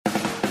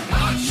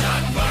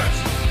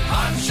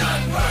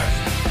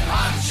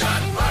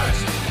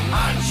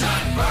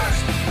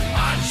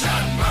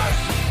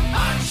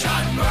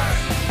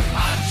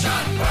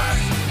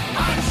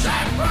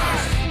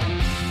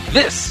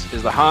This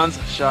is the Hans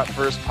Shot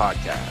First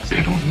podcast.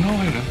 They don't know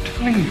it, I'm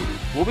telling you.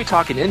 We'll be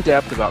talking in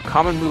depth about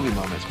common movie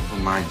moments For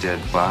my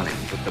dead body.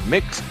 with the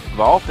mix of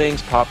all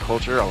things pop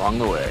culture along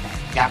the way.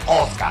 Okay.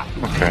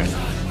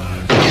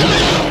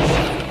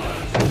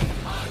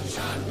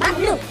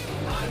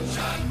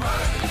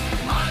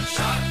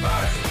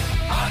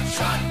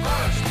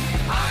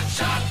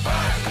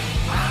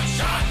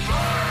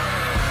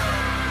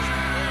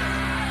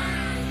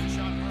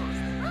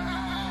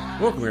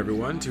 Welcome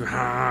everyone to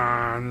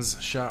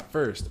Hans Shot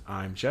First.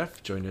 I'm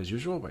Jeff, joined as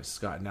usual by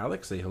Scott and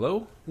Alex. Say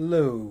hello.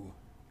 Hello.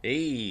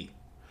 Hey,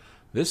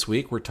 This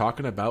week we're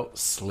talking about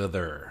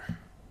Slither.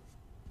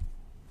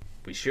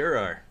 we sure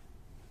are.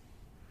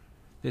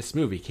 This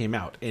movie came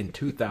out in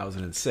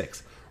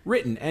 2006,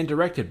 written and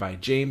directed by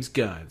James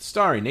Gunn,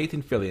 starring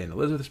Nathan Fillion,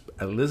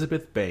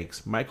 Elizabeth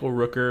Banks, Michael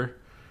Rooker,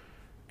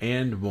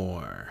 and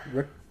more.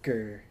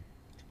 Rooker.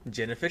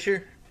 Jenna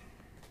Fisher?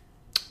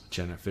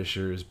 Jenna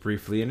Fisher is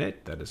briefly in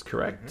it. That is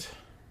correct.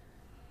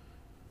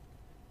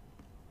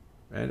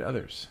 And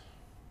others.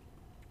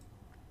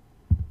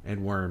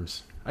 And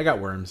worms. I got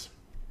worms.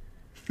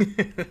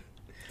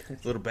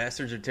 Little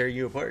bastards are tearing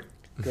you apart.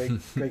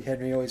 Greg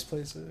Henry always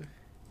plays it.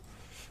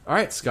 All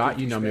right, Scott,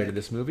 you Douchebag. nominated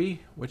this movie.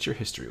 What's your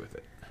history with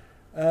it?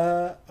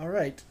 All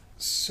right.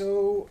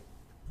 So,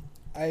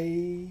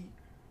 this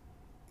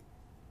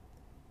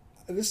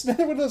is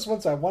another one of those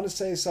ones I want to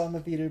say I saw in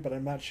the theater, but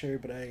I'm not sure.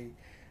 But I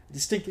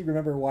distinctly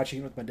remember watching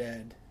it with my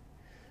dad.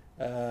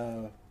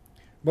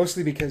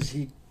 Mostly because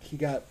he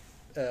got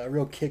a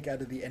real kick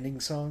out of the ending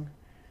song,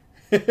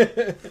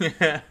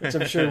 which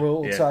I'm sure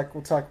we'll Yeah.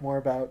 talk more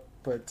about.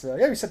 But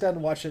yeah, we sat down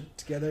and watched it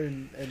together,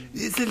 and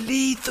It's a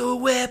lethal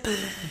weapon.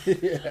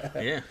 yeah.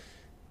 Yeah.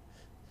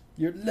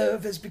 Your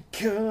love has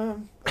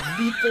become a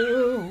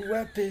lethal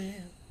weapon.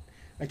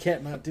 I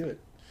can't not do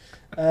it.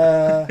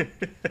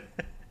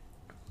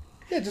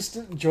 Yeah, just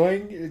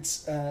enjoying.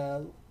 It's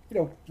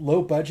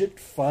low budget,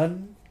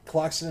 fun.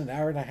 Clocks in an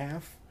hour and a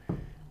half.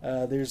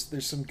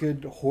 There's some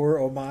good horror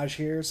homage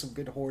here. Some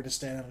good horror to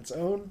stand on its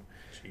own.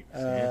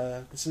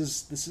 This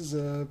is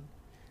a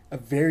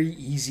very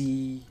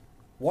easy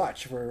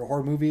watch for a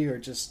horror movie, or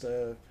just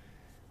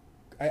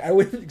I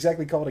wouldn't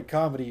exactly call it a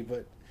comedy,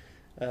 but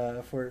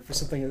for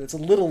something that's a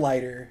little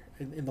lighter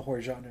in the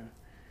horror genre.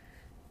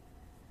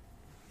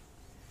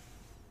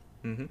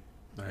 Mm-hmm.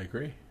 I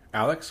agree.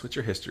 Alex, what's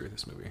your history with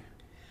this movie?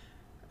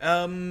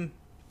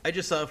 I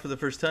just saw it for the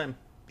first time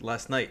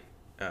last night.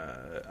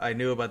 I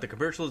knew about the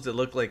commercials. It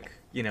looked like,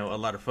 a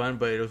lot of fun,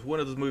 but it was one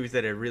of those movies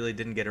that I really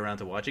didn't get around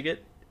to watching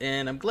it,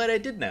 and I'm glad I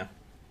did now.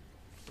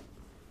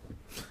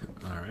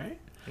 All right.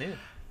 Yeah.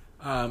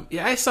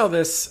 Yeah, I saw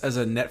this as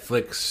a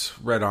Netflix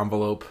red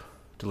envelope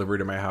delivered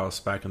to my house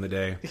back in the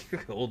day.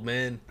 Old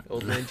man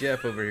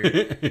Jeff over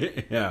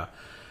here. Yeah.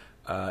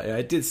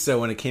 I did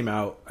so when it came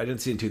out. I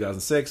didn't see it in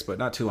 2006, but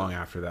not too long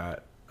after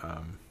that.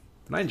 And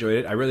I enjoyed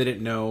it. I really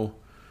didn't know.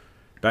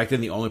 Back then,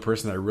 the only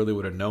person I really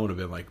would have known would have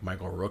been like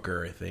Michael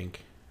Rooker, I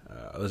think.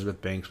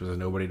 Elizabeth Banks was a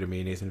nobody to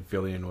me. Nathan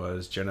Fillion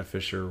was. Jenna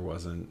Fisher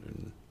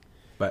wasn't.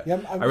 But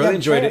Yeah, I really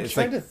enjoyed it. I'm It's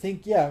trying like to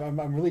think. Yeah,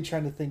 I'm really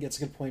trying to think. It's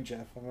a good point,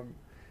 Jeff. I'm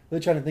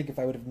really trying to think if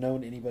I would have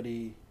known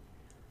anybody.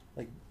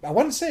 Like, I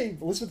want to say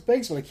Elizabeth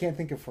Banks, but I can't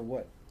think of for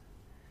what.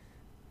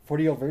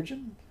 40-Year-Old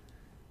Virgin?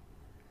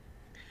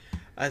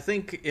 I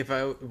think if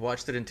I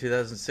watched it in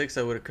 2006,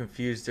 I would have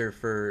confused her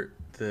for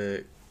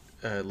the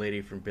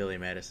lady from Billy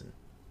Madison.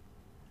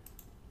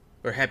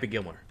 Or Happy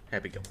Gilmore.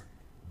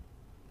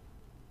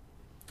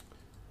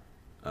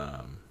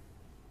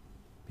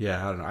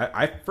 Yeah, I don't know.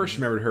 I first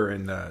remembered her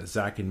in the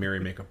Zack and Mary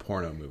Make a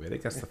Porno movie. I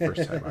think that's the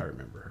first time I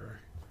remember her.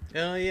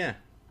 Oh, yeah.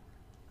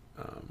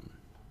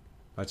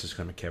 That's just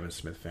kind of a Kevin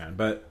Smith fan.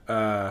 But,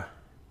 yeah,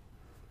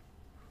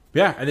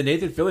 and then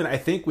Nathan Fillion, I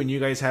think when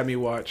you guys had me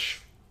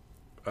watch,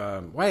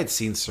 I had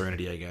seen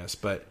Serenity, I guess,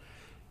 but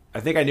I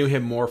think I knew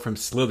him more from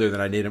Slither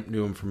than I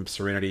knew him from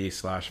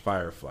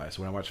Serenity/Firefly.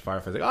 So when I watched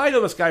Firefly, I was like, oh, I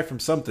know this guy from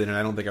something, and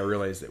I don't think I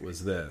realized it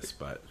was this,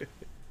 but...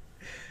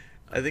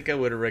 I think I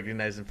would have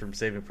recognized him from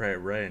Saving Private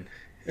Ryan.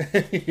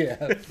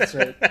 Yeah, that's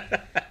right.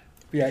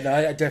 Yeah,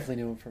 no, I definitely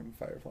knew him from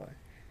Firefly.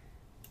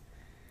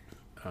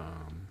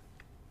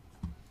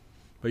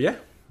 But yeah,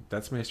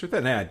 that's my history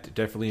with that. Yeah,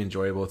 definitely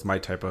enjoyable. It's my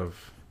type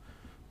of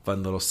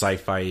fun little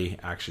sci-fi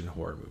action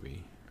horror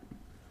movie.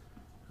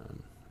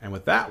 And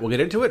with that, we'll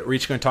get into it. We're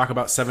each going to talk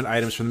about 7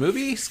 items from the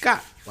movie.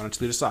 Scott, why don't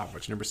you lead us off?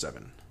 What's your number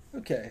 7?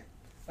 Okay.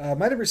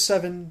 My number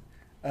 7,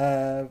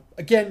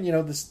 again,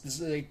 this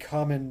is a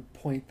common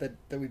point that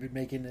we've been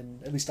making,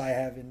 and at least I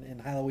have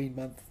in Halloween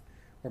month,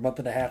 or month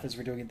and a half as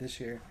we're doing it this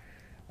year.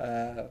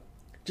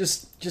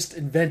 Just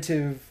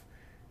inventive,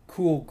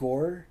 cool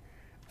gore.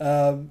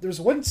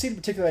 There's one scene in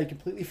particular I'd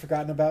completely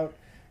forgotten about,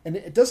 and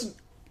it doesn't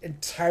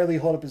entirely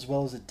hold up as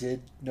well as it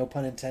did, no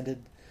pun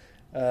intended.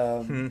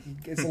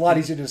 It's a lot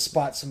easier to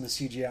spot some of the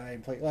CGI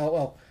and play.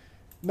 Well,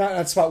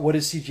 not spot what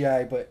is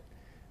CGI, but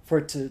for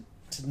it to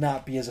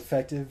not be as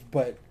effective.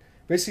 But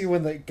basically,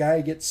 when the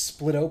guy gets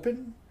split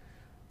open,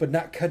 but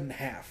not cut in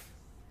half,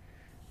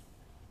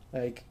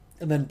 and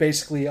then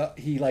basically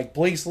he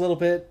blinks a little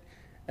bit,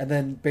 and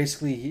then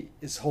basically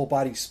his whole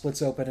body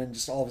splits open and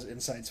just all of his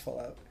insides fall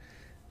out.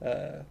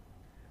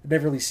 I've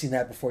never really seen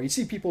that before. You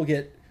see people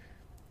get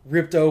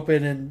ripped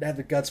open and have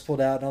their guts pulled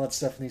out and all that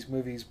stuff in these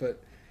movies,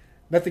 but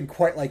nothing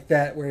quite like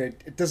that, where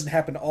it doesn't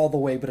happen all the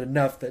way, but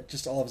enough that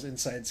just all of his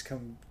insides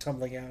come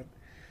tumbling out.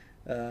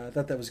 I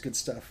thought that was good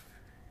stuff.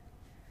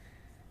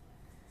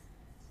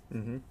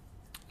 Mm-hmm.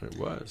 It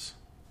was.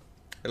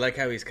 I like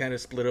how he's kind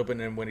of split open,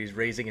 and when he's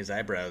raising his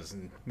eyebrows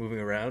and moving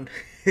around,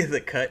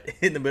 the cut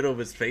in the middle of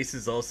his face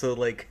is also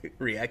like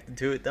reacting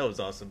to it. That was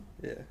awesome.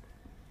 Yeah.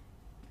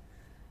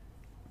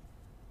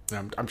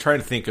 I'm trying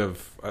to think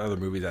of another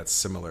movie that's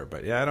similar,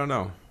 but yeah, I don't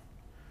know.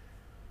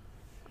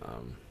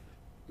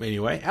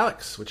 Anyway,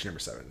 Alex, what's your number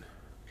 7?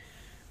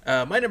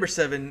 My number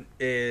 7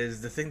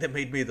 is the thing that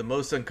made me the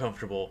most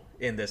uncomfortable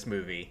in this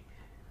movie,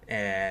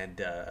 and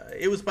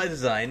it was by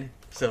design.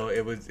 So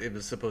it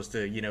was supposed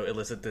to,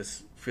 elicit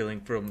this feeling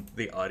from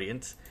the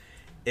audience.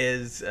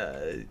 Is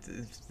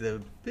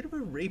the bit of a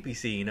rapey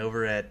scene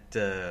over at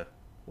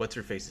what's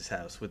her face's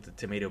house with the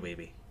tomato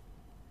baby.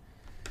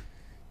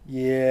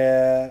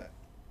 Yeah,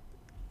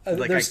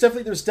 Like there's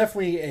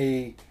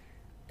definitely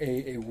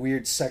a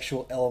weird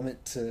sexual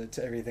element to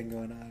everything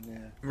going on.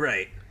 Yeah,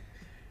 Right,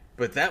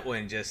 but that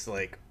one just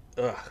like,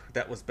 ugh,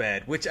 that was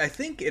bad. Which I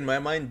think in my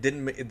mind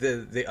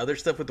the other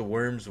stuff with the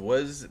worms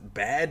was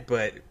bad,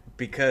 but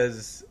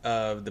because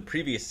of the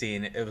previous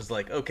scene, it was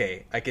like,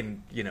 okay, I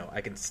can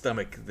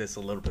stomach this a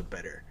little bit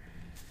better.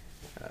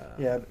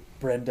 yeah,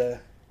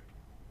 Brenda.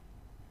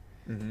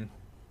 Mm-hmm.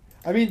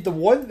 I mean, the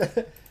one,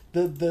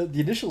 the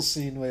initial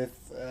scene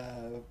with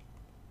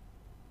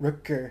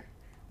Rutger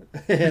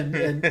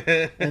and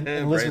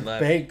Elizabeth Brian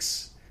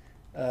Banks,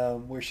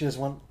 where she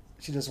doesn't want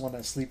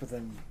to sleep with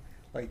him,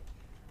 like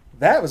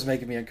that was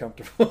making me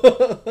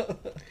uncomfortable.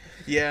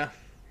 Yeah.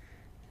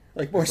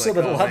 Like more It's so like,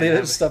 than a oh, lot of the man,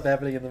 other stuff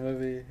happening in the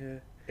movie. Yeah.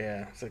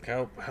 Yeah, it's like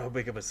how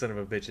big of a son of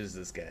a bitch is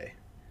this guy?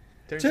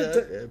 Turns T-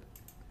 out,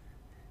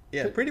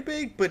 yeah, pretty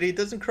big, but he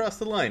doesn't cross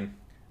the line.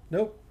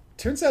 Nope.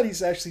 Turns out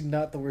he's actually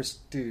not the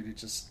worst dude. It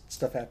just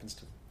stuff happens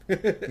to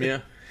him.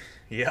 Yeah,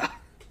 yeah.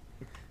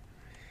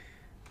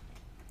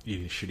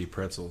 Eating shitty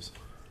pretzels.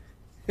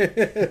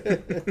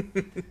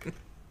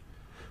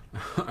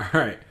 All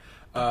right.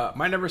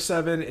 My number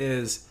 7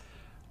 is...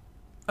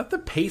 the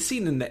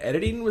pacing and the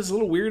editing was a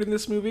little weird in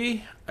this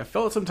movie. I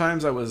felt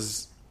sometimes they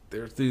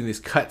were doing these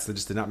cuts that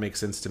just did not make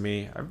sense to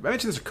me. I've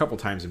mentioned this a couple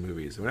times in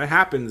movies. When it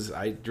happens,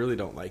 I really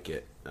don't like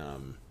it. I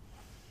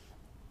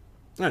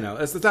don't know.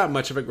 It's not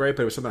much of a gripe,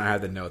 but it was something I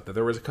had to note. That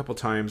there was a couple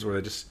times where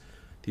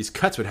these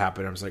cuts would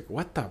happen. I was like,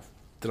 what the...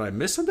 Did I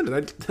miss something?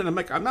 And I'm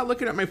like, I'm not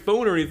looking at my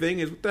phone or anything.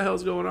 What the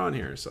hell's going on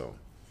here? So,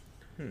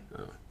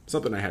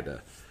 something I had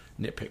to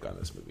nitpick on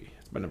this movie.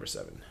 It's my number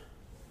 7.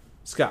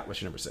 Scott, what's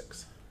your number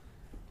 6?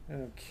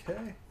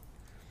 Okay.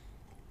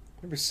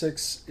 Number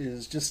 6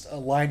 is just a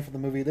line from the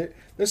movie.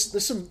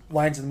 There's some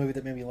lines in the movie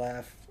that made me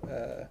laugh,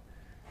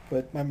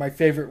 but my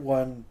favorite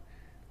one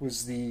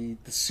was the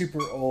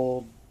super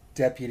old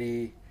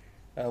deputy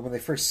when they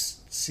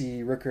first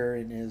see Rooker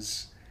in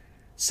his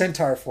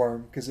centaur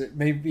form, because it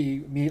made me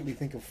immediately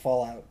think of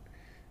Fallout.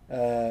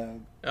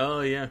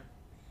 Oh yeah.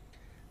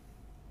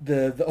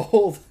 The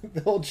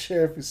old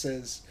sheriff who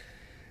says,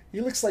 "He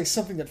looks like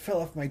something that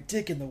fell off my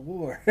dick in the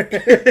war."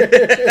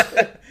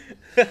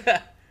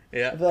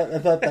 Yeah. I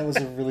thought that was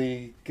a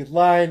really good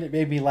line. It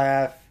made me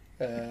laugh.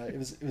 It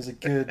was a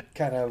good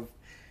kind of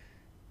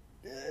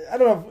I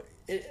don't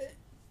know.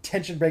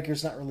 Tension breaker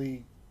is not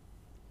really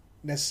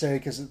necessary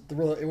because it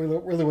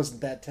really wasn't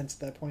that tense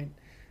at that point.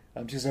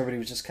 Because everybody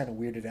was just kind of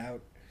weirded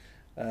out.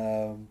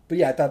 But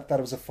yeah, I thought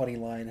it was a funny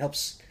line. It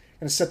helps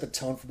kind of set the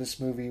tone for this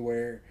movie.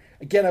 Where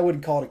again, I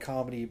wouldn't call it a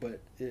comedy,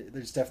 but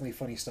there's definitely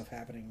funny stuff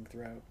happening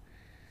throughout.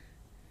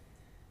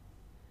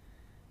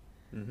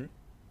 Mm-hmm.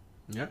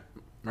 Yeah.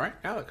 All right,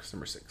 Alex,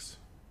 number 6.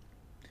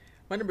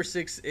 My number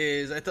 6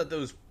 is, I thought that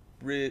was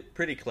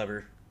pretty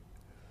clever.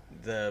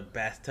 The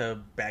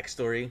bathtub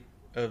backstory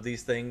of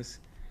these things.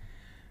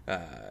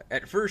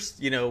 At first,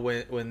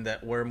 when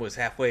that worm was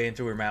halfway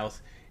into her mouth,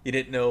 you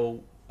didn't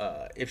know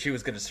if she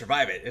was going to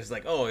survive it. It was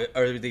like, oh,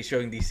 are they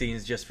showing these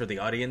scenes just for the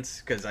audience?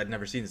 Because I'd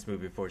never seen this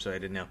movie before, so I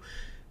didn't know.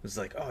 It was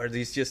like, oh, are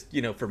these just,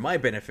 for my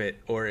benefit?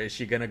 Or is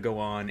she going to go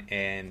on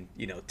and,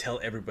 tell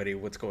everybody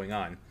what's going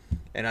on?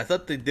 And I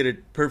thought they did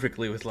it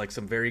perfectly with like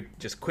some very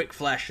just quick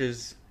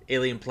flashes,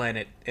 alien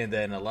planet, and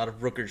then a lot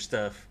of Rooker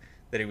stuff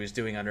that he was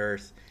doing on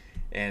Earth.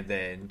 And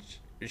then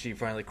she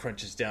finally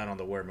crunches down on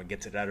the worm and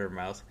gets it out of her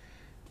mouth.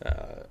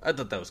 I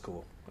thought that was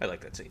cool. I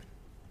like that scene.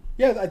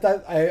 Yeah,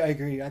 I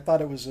agree. I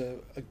thought it was a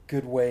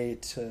good way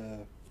to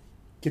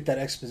get that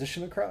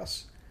exposition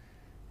across.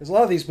 Because a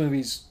lot of these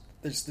movies,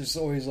 there's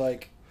always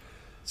like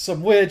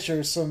some witch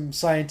or some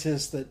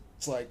scientist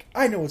that's like,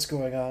 I know what's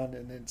going on,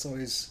 and it's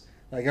always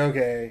like,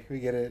 okay, we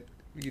get it.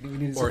 We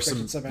need to Or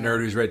some somehow. nerd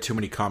who's read too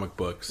many comic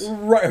books.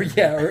 Right?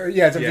 Yeah,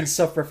 it's Yeah.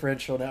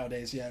 self-referential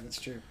nowadays. Yeah, that's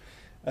true.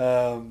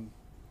 But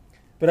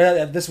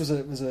this was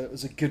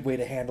a good way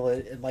to handle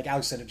it, and like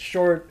Alex said, it's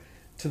short,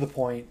 to the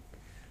point.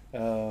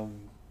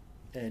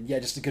 and yeah,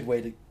 just a good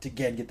way to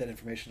again get that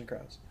information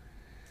across.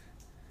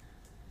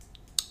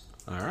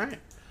 All right.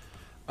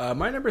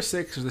 My number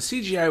 6 was the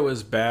CGI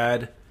was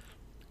bad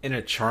in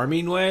a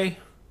charming way.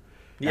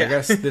 Yeah. I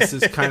guess this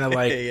is kind of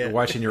like Yeah.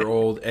 watching your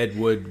old Ed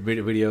Wood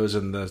videos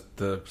and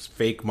the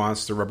fake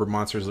rubber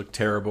monsters look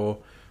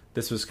terrible.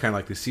 This was kind of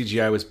like the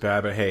CGI was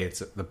bad, but hey, it's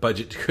the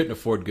budget couldn't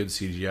afford good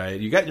CGI.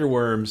 You got your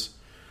worms,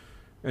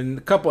 and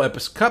a couple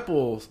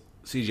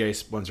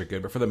CGI ones are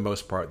good, but for the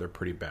most part, they're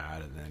pretty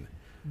bad. And then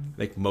I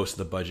think most of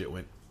the budget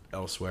went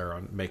elsewhere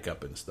on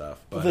makeup and stuff.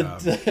 But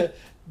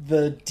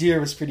The deer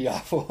was pretty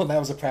awful, and that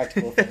was a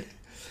practical effect.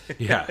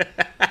 yeah,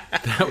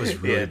 that was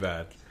really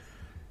bad.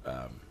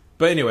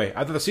 But anyway,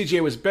 I thought the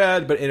CGI was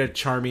bad, but in a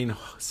charming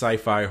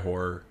sci-fi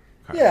horror.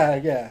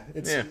 Yeah.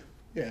 It's Yeah.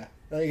 yeah.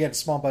 Again,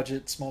 small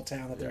budget, small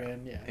town that they're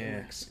in. Yeah, it Yeah,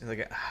 works. it's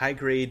like a high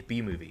grade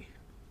B movie.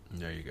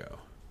 There you go.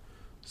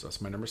 So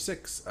that's my number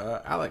 6.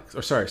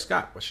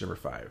 Scott, what's your number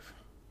 5?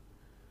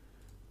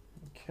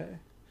 Okay.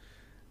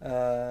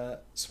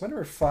 So my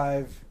number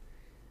 5,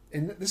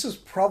 and this was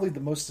probably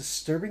the most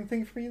disturbing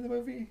thing for me in the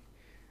movie.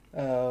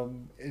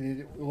 And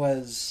it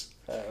was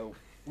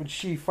when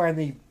she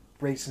finally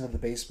breaks into the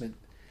basement,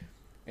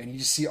 and you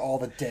just see all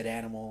the dead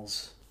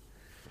animals,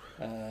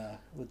 the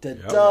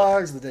dead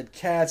dogs, the dead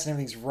cats, and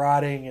everything's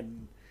rotting.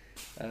 And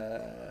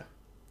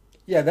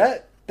yeah,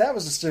 that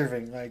was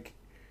disturbing. Like,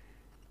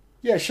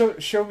 yeah,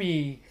 show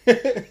me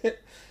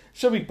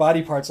show me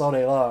body parts all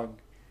day long,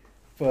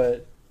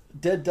 but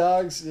dead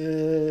dogs.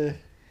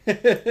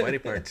 Body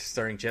Parts,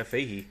 starring Jeff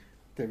Fahey.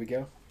 There we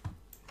go.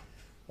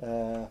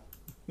 Yeah,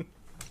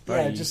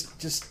 Bye.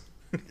 just,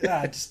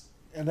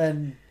 and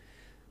then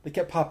they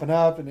kept popping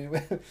up, and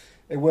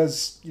it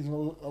was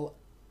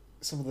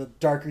some of the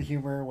darker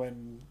humor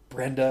when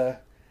Brenda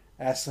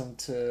asked him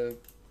to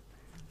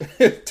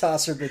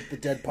toss her the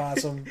dead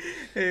possum.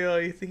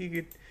 Hey, you think you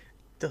could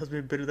toss me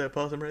a bit of that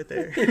possum right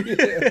there?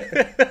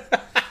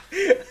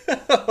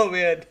 Oh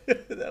man,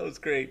 that was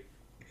great.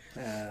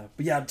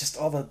 But yeah, just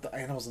all the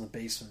animals in the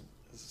basement.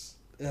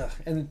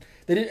 And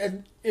they did,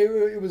 and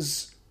it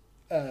was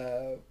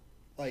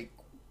like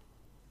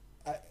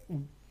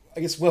I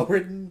guess well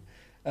written,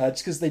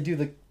 just because they do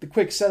the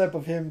quick setup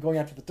of him going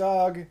after the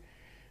dog,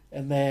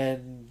 and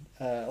then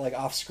like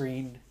off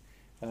screen,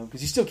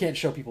 because you still can't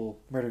show people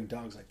murdering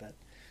dogs like that.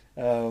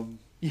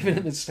 Even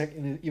in this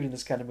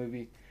kind of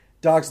movie,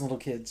 dogs and little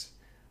kids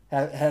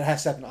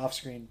has to happen off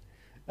screen.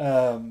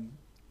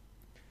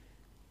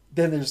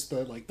 Then there's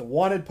the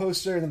wanted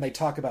poster, and then they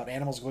talk about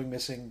animals going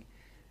missing,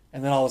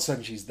 and then all of a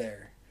sudden she's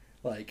there.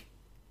 Like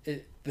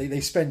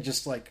they spend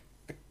just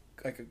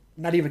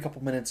not even a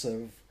couple minutes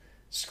of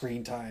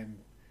screen time,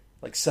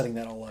 like setting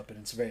that all up, and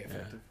it's very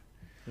effective.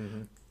 Yeah.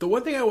 Mm-hmm. The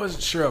one thing I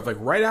wasn't sure of, like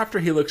right after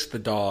he looks at the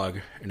dog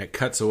and it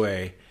cuts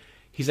away,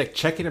 he's like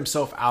checking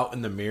himself out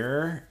in the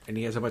mirror, and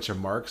he has a bunch of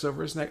marks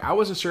over his neck. I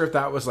wasn't sure if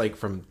that was like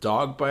from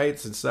dog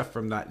bites and stuff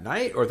from that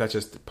night, or if that's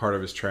just part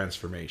of his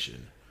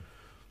transformation.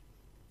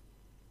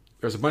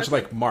 There's a bunch of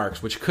like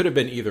marks, which could have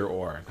been either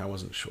or. I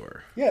wasn't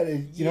sure. Yeah,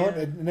 you know what?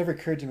 It never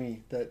occurred to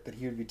me that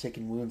he would be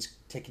taking wounds,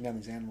 taking down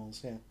these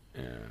animals. Yeah.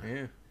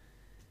 Yeah.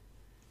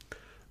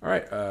 All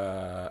right,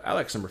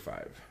 Alex, number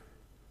 5.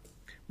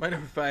 My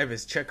number 5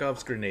 is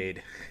Chekhov's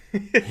grenade.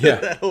 Yeah.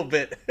 That whole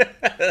bit.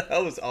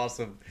 That was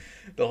awesome.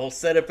 The whole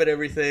setup and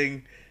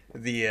everything.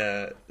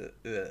 The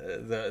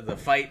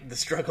fight, the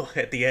struggle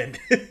at the end.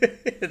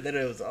 And then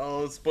it was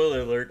all, spoiler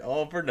alert,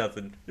 all for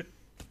nothing.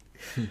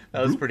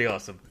 That was pretty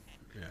awesome.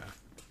 Yeah.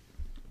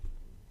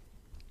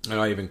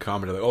 And I even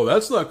commented, like, oh,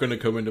 that's not going to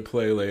come into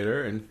play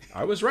later. And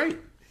I was right.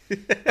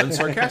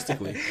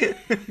 Unsarcastically.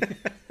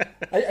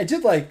 I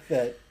did like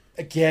that,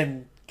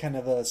 again, kind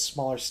of the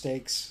smaller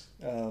stakes.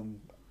 I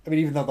mean,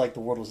 even though like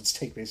the world was at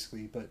stake,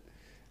 basically. But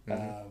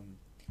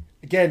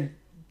again,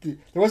 there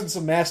wasn't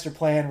some master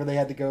plan where they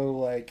had to go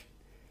like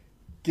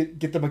get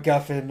the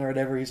MacGuffin or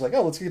whatever. He's like,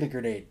 oh, let's get a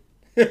grenade.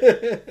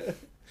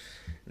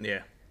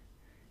 Yeah.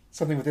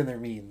 Something within their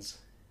means.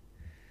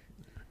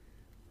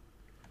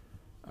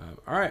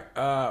 All right.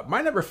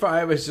 My number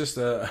 5 is just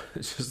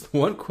just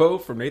one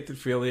quote from Nathan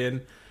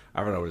Fillion.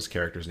 I don't know what his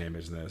character's name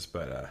is in this,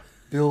 but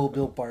Bill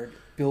Party.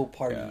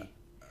 Yeah.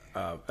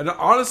 And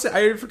honestly,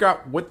 I even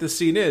forgot what the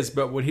scene is,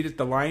 but when he did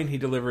the line he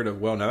delivered of,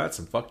 well, now that's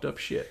some fucked up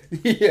shit.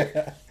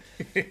 Yeah.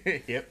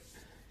 Yep.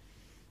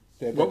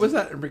 What was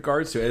that in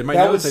regards to? In my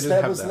That notes, was I didn't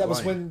that have was that that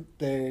was line.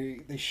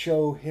 when they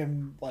show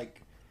him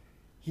like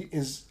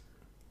his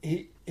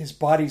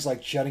body's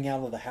like jutting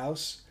out of the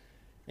house,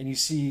 and you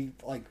see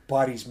like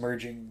bodies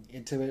merging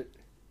into it.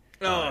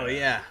 Oh,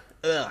 yeah.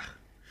 Ugh.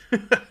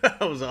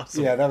 That was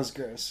awesome. Yeah, that was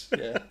gross.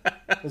 Yeah,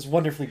 it was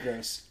wonderfully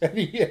gross. And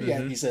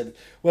he said,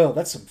 "Well,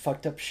 that's some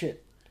fucked up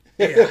shit."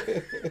 Yeah.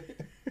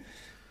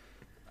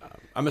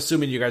 I'm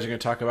assuming you guys are going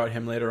to talk about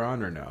him later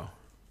on, or no?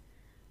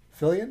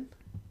 Fillion?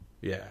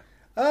 Yeah.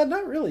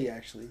 Not really,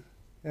 actually.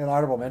 An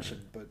honorable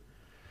mention, but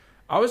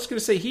I was going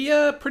to say he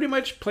pretty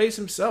much plays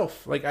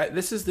himself. Like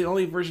this is the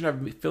only version of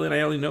Fillion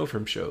I only know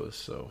from shows.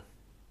 So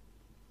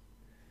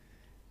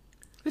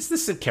this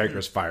is the character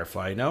as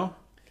Firefly, no?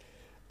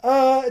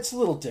 It's a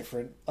little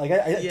different. Like I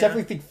Yeah.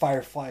 definitely think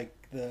Firefly,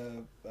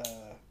 the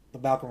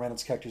Malcolm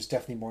Reynolds character, is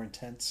definitely more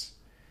intense.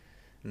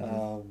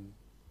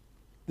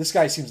 This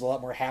guy seems a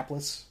lot more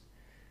hapless.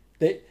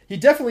 He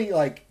definitely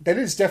like that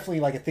is definitely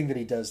like a thing that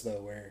he does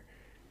though, where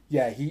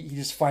he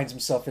just finds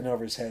himself in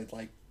over his head.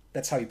 Like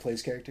that's how he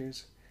plays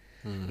characters.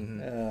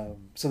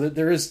 So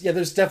there's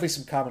definitely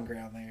some common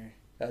ground there.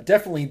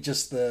 Definitely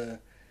just the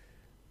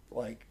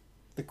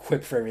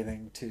quip for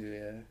everything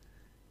too.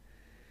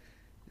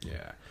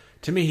 Yeah.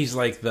 To me, he's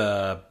like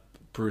the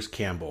Bruce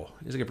Campbell.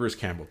 He's like a Bruce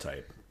Campbell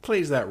type.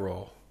 Plays that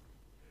role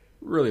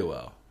really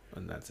well,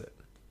 and that's it.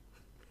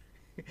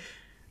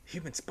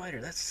 Human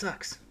spider, that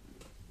sucks.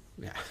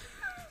 Yeah.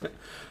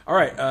 All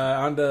right,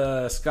 on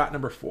to Scott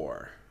number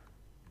 4.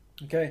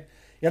 Okay.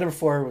 Yeah, number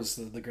 4 was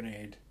the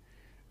grenade.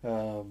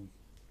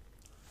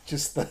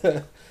 Just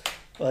the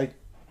like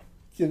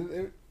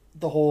the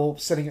whole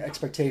setting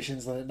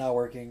expectations and it not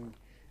working.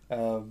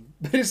 But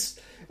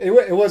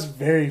it was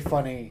very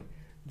funny.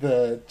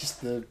 The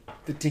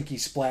dinky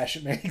splash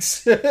it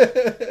makes,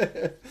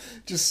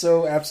 just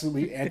so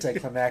absolutely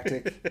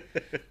anticlimactic.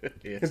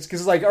 Because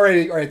it's like all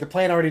right, the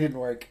plan already didn't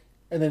work,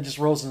 and then it just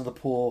rolls into the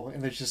pool,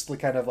 and there's just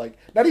kind of like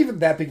not even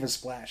that big of a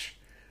splash.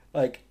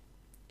 Like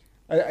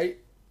I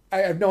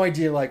have no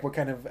idea like what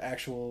kind of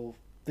actual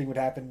thing would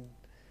happen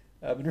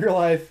in real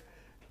life,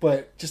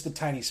 but just the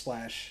tiny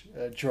splash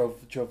drove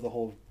the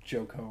whole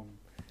joke home,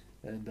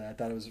 and I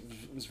thought it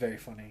was very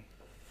funny.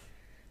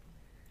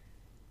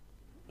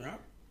 Yeah.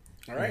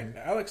 All right,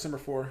 Alex, number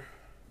 4.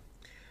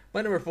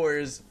 My number 4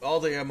 is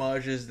all the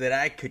homages that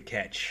I could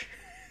catch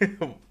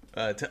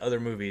to other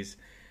movies.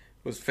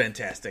 It was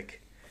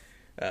fantastic.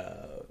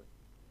 The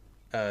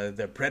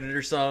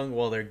Predator song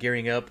while they're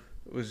gearing up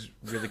was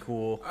really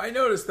cool. I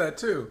noticed that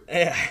too.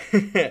 Yeah.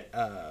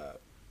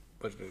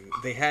 But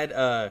they had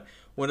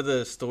one of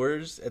the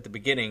stores at the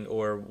beginning,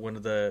 or one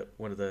of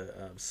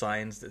the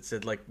signs that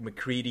said like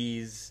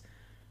McCready's,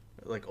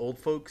 like old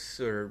folks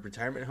or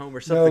retirement home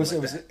or something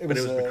But it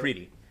was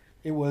McCready.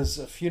 It was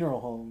a funeral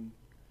home.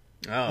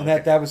 Oh, and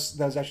okay. that was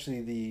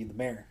actually the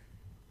mayor.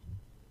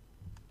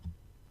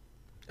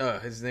 Oh,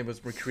 his name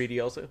was McCready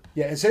also?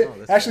 Yeah,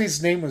 That's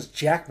his name was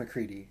Jack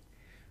McCready.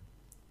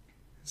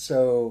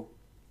 So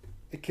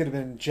it could have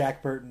been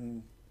Jack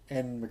Burton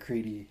and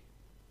McCready.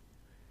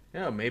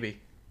 Yeah, maybe.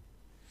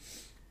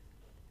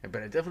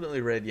 But I definitely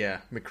read,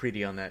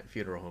 McCready on that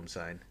funeral home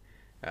sign.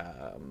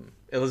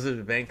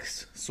 Elizabeth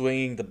Banks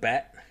swinging the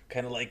bat,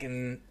 kind of like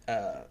in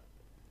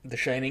The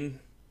Shining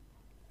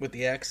with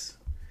the axe.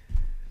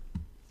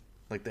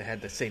 Like they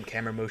had the same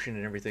camera motion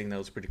and everything. That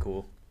was pretty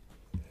cool.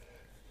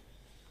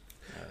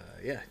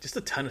 Just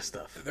a ton of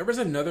stuff. There was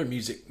another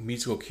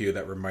musical cue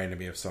that reminded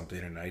me of something,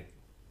 and I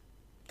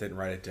didn't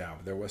write it down.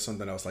 There was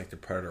something else like the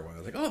Predator one. I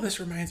was like, oh, this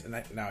reminds... And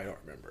now I don't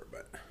remember,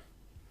 but...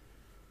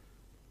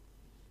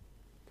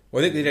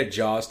 Well, I think they did a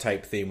Jaws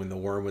type theme when the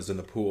worm was in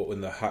the pool,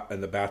 in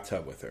the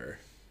bathtub with her,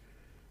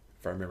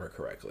 if I remember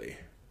correctly.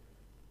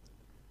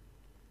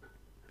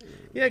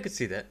 Yeah, I could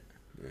see that.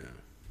 Yeah.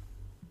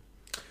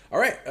 All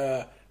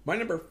right, my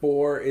number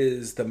 4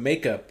 is the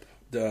makeup,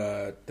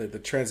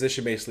 the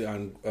transition basically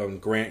on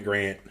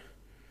Grant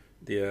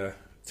the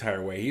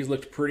entire way. He's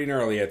looked pretty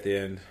gnarly at the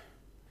end.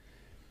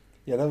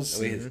 Yeah, that was...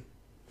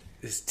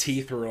 His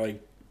teeth were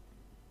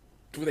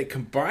they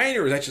combined,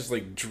 or was that just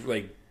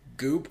like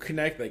goop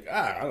connect?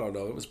 I don't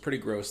know. It was pretty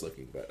gross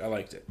looking, but I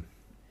liked it.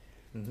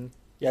 Mm-hmm.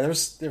 Yeah, there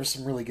was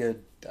some really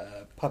good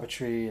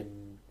puppetry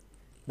and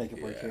makeup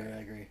work here.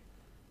 I agree.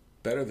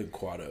 Better than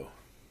Quado.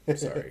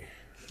 Sorry.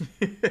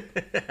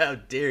 How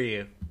dare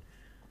you?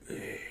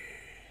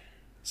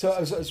 So I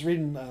was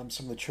reading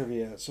some of the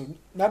trivia. So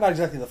not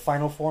exactly the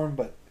final form,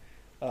 but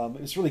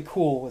it was really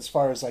cool as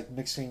far as like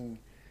mixing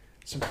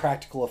some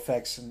practical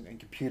effects and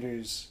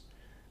computers.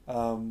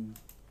 When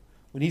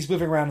he's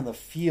moving around in the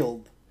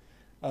field,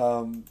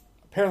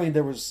 apparently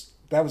that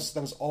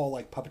was all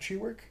like puppetry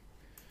work.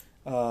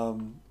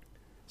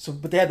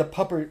 But they had the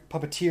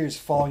puppeteers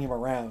following him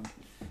around.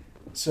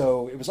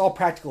 So it was all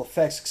practical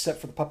effects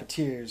except for the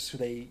puppeteers who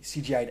they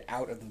CGI'd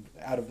out of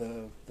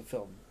the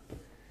film.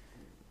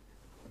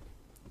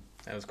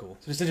 That was cool.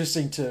 So it's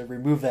interesting to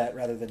remove that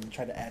rather than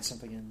try to add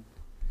something in.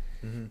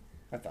 Mm-hmm.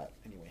 I thought,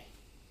 anyway.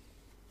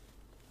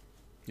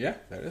 Yeah,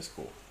 that is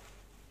cool.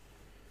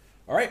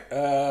 All right,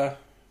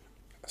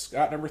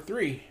 Scott, number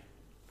 3.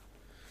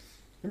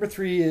 Number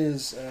 3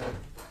 is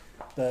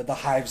the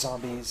hive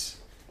zombies.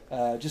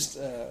 Just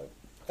a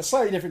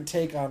slightly different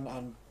take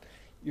on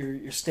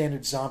your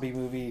standard zombie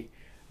movie.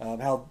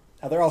 How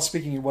they're all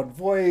speaking in one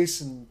voice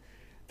and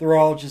they're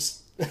all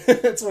just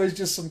it's always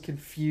just some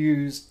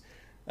confused,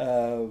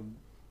 kind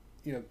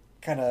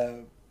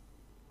of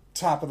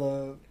top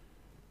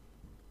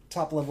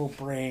level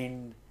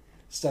brain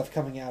stuff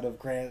coming out of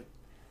Grant.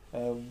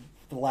 The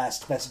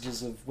last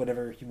messages of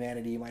whatever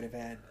humanity might have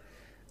had.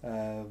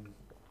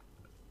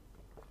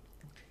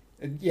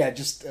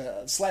 Just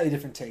a slightly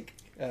different take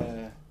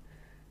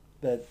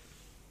that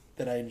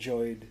I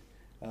enjoyed.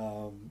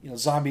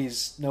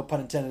 Zombies, no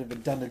pun intended, have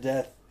been done to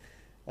death.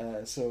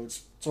 So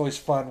it's always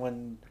fun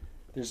when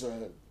there's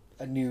a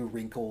new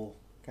wrinkle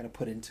kind of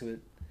put into it.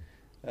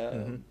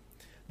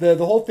 The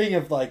whole thing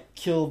of like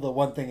kill the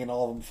one thing and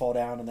all of them fall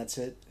down and that's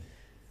it.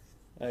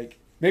 Like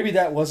maybe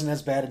that wasn't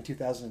as bad in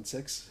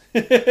 2006.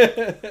 I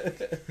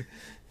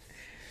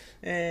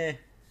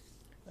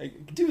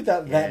could do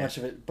without that much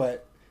of it,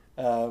 but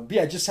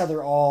yeah, just how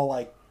they're all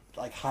like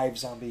hive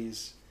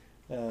zombies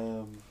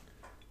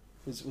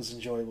was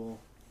enjoyable.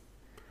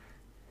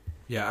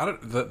 Yeah,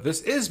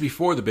 this is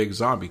before the big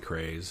zombie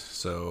craze,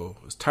 so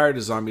as tired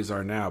as zombies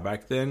are now,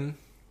 back then,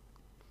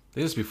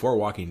 this is before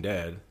Walking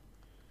Dead.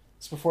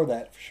 It's before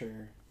that, for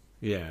sure.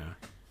 Yeah.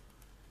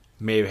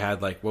 Maybe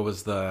had, like, what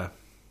was the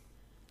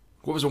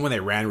one when they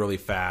ran really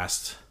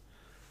fast?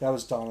 That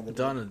was Dawn of the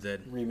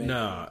Dead remake.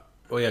 No.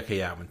 Oh, yeah, okay,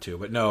 yeah, one too,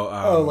 but no.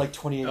 Like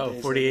 28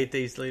 days. 48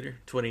 days later?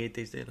 28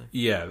 days later?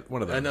 Yeah,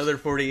 one of those. Another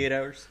 48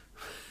 hours?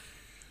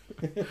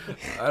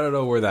 I don't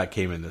know where that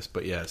came in this,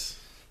 but yes.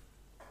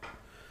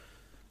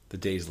 The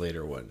days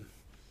later one.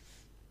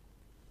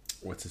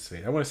 What's his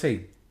name? I want to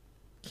say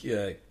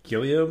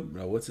Gilliam.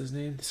 No, what's his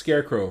name?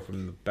 Scarecrow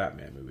from the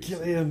Batman movies.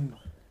 Gilliam.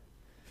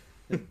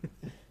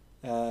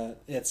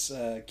 It's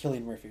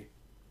Cillian Murphy.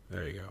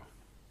 There you go.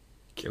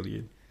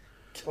 Gillian.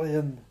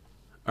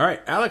 All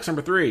right, Alex,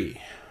 number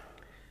 3.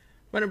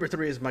 My number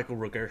 3 is Michael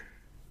Rooker.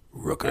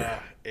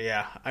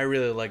 Yeah, I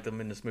really liked him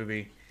in this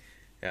movie.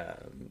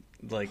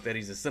 Like that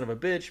he's a son of a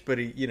bitch, but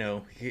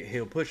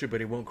he'll push it, but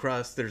he won't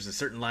cross. There's a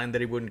certain line that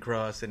he wouldn't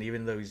cross, and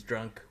even though he's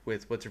drunk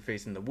with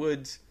what's-her-face in the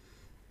woods,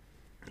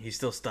 he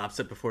still stops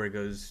it before it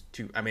goes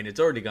too... I mean, it's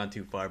already gone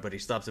too far, but he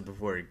stops it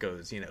before it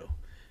goes,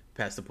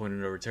 past the point of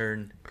no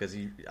return, because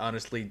he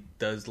honestly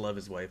does love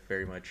his wife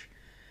very much.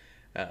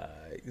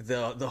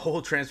 The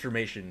whole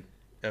transformation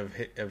of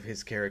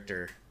his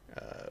character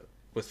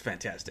was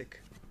fantastic.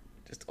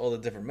 Just all the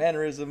different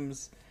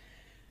mannerisms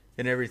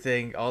and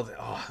everything. All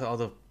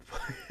the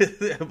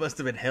it must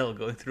have been hell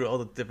going through all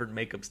the different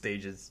makeup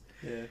stages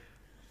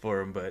for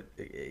him, but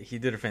he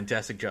did a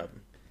fantastic job.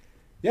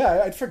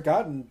 Yeah, I'd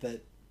forgotten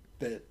that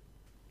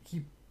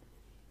he,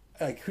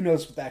 like, who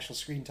knows with the actual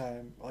screen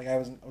time. Like, I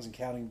wasn't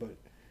counting, but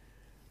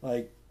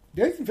like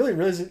Nathan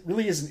Fillion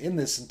really isn't in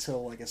this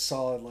until like a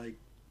solid or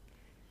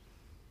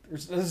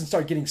doesn't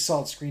start getting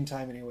solid screen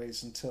time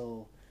anyways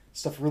until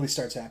stuff really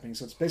starts happening.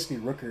 So it's basically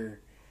Rooker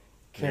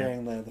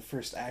carrying the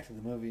first act of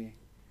the movie,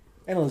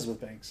 and Elizabeth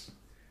Banks.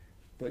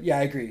 But yeah,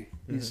 I agree.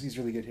 He's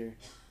really good here.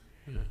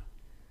 Yeah.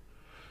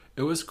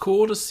 It was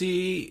cool to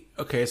see.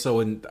 Okay, so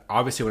when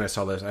I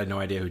saw this, I had no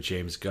idea who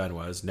James Gunn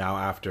was. Now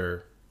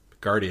after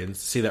Guardians,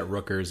 to see that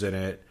Rooker's in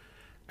it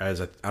I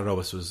don't know if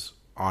this was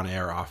on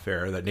air or off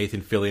air, that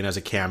Nathan Fillion has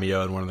a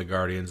cameo in one of the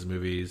Guardians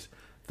movies.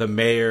 The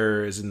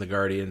mayor is in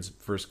the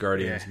first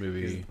Guardians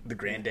movie. The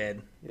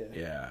granddad.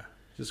 Yeah.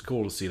 Just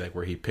cool to see like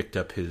where he picked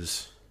up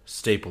his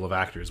staple of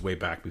actors way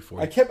back before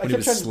when he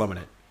was slumming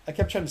it. I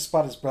kept trying to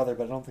spot his brother,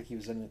 but I don't think he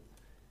was in it.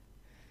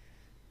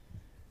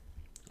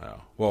 Oh.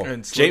 Well,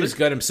 James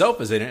Gunn himself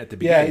is in it at the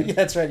beginning. Yeah,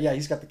 that's right. Yeah,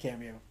 he's got the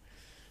cameo.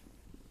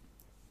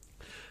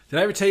 Did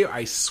I ever tell you,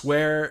 I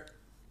swear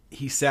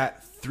he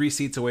sat 3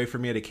 seats away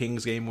from me at a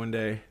Kings game one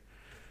day?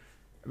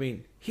 I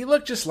mean, he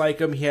looked just like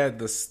him. He had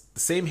the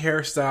same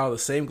hairstyle, the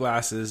same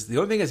glasses. The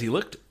only thing is he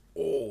looked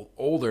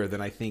older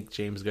than I think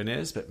James Gunn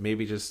is, but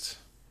maybe just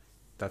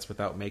that's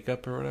without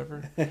makeup or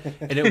whatever.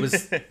 And it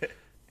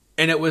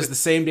was the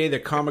same day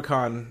that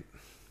Comic-Con,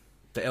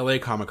 the LA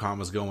Comic-Con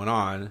was going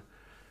on,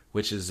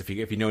 which is if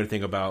you know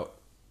anything about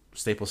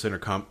Staples Center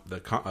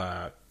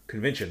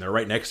convention, they're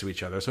right next to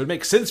each other, so it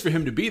makes sense for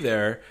him to be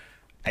there.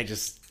 I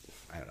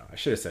don't know. I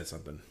should have said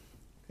something,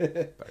 but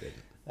I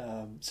didn't.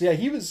 So yeah,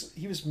 he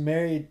was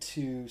married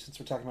to, since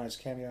we're talking about his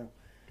cameo,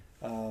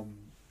 so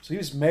he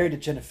was married to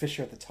Jenna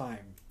Fisher at the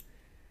time,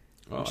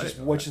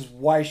 which is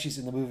why she's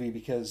in the movie,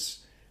 because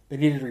they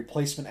needed a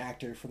replacement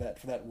actor for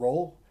that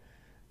role,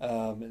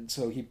 and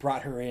so he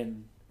brought her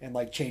in and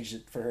like changed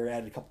it for her,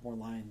 added a couple more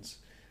lines.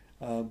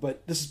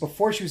 But this is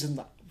before she was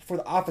before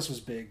The Office was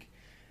big,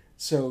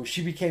 so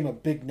she became a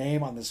big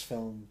name on this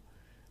film,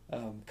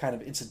 kind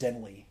of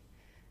incidentally.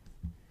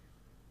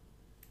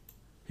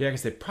 Yeah,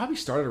 because they probably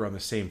started around the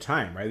same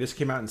time, right? This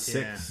came out in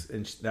 6,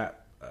 and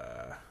that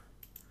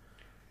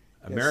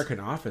American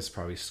Office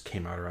probably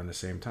came out around the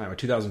same time,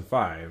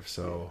 2005.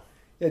 So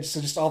so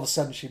just all of a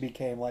sudden she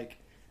became like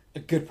a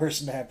good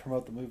person to have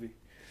promote the movie.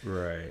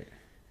 Right.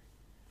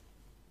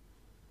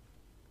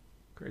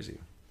 Crazy.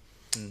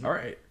 Mm-hmm. All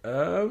right.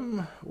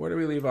 Where do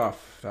we leave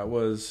off? That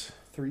was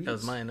 3. That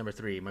was my number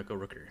 3, Michael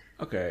Rooker.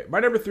 Okay, my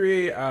number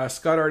 3.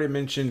 Scott already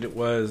mentioned it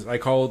was I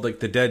called like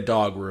the dead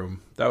dog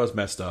room. That was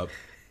messed up.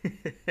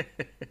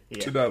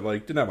 Did not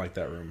like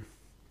that room.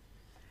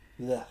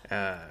 Yeah.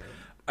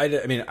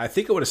 I mean, I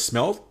think it would have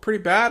smelled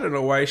pretty bad. I don't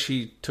know why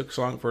she took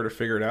so long for her to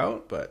figure it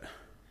out, but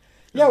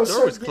yeah, the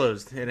door was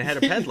closed and it had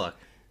a padlock.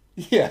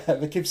 Yeah,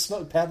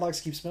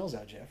 padlocks keep smells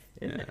out, Jeff.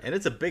 Yeah, and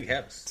it's a big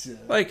house.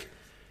 Like,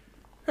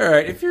 all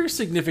right, if your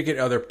significant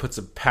other puts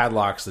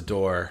padlocks the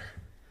door,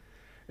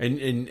 and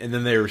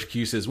then their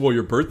excuse is, well,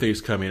 your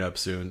birthday's coming up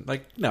soon.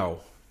 Like, no.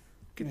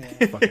 Get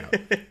the fuck out.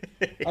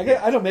 I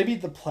don't know, maybe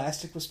the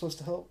plastic was supposed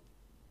to help.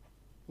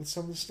 with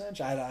some of the stench.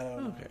 I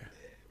don't know. Okay.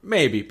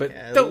 Maybe, but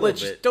Yeah, a don't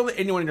little bit. let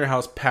anyone in your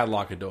house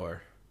padlock a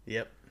door.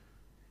 Yep.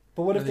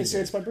 But what if I they think say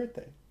it- it's my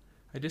birthday?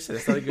 I just said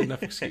it's not a good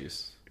enough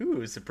excuse.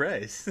 Ooh,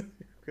 surprise.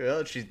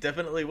 Well, she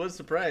definitely was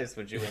surprised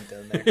when she went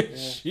down there.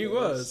 She that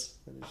was.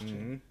 that is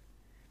true.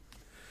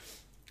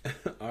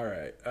 Mhm. All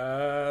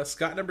right.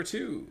 Scott, number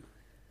 2.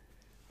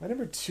 My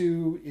number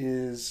 2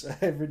 is,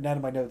 I've written down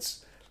in my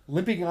notes,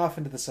 limping off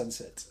into the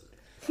sunset.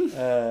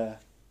 Yeah.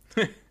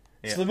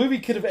 So the movie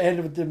could have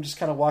ended with them just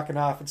kind of walking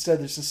off. Instead,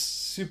 there's this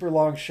super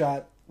long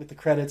shot with the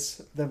credits,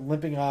 them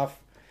limping off,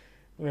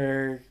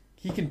 where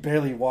he can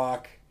barely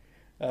walk.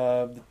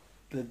 The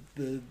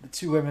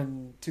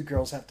two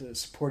girls have to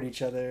support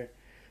each other.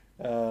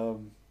 They're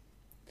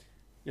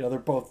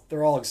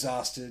all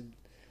exhausted.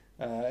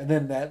 And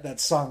then that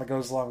song that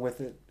goes along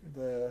with it,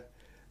 the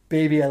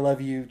 "Baby, I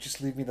love you, just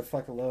leave me the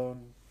fuck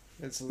alone."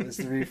 It's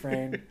the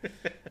refrain.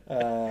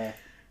 Awesome.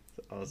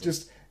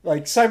 Just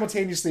like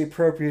simultaneously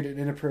appropriate and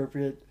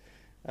inappropriate.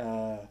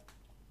 And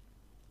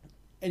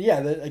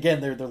yeah,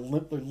 they're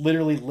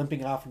literally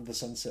limping off into the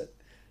sunset.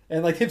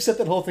 And like him set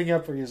that whole thing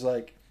up where he's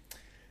like,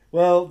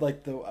 well,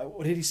 like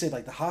what did he say?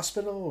 Like the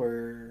hospital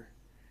or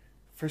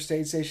first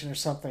aid station or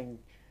something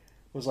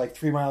was like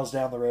 3 miles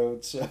down the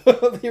road, so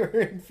they were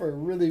in for a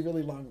really,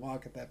 really long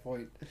walk at that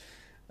point.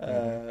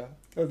 That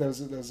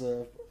was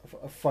a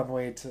fun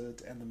way to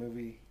end the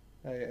movie.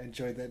 I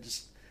enjoyed that.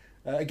 Just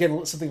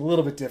again, something a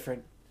little bit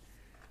different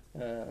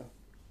to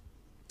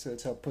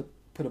help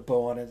put a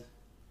bow on it.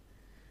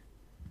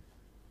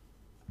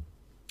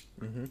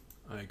 Mm-hmm.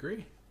 I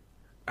agree.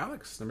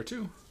 Alex, number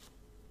 2.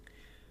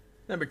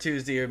 Number 2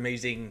 is the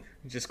amazing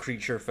just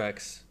creature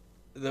effects.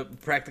 The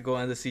practical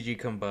and the CG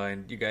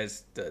combined. You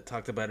guys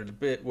talked about it a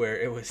bit, where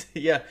it was,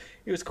 it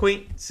was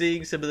quaint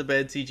seeing some of the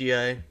bad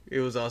CGI. It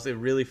was also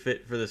really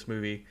fit for this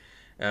movie.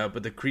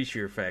 But the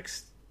creature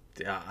effects,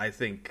 I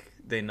think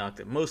they knocked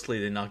it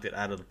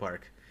out of the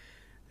park.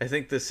 I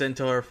think the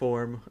centaur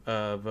form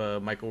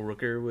of Michael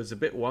Rooker was a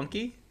bit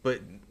wonky, but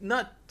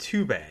not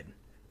too bad.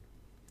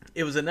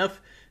 It was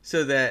enough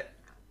so that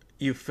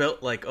you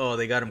felt like, oh,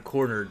 they got him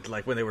cornered,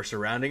 like when they were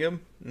surrounding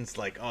him. And it's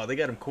like, oh, they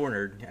got him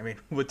cornered. I mean,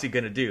 what's he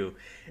going to do?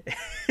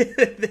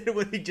 And then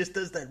when he just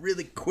does that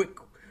really quick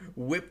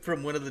whip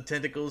from one of the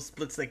tentacles,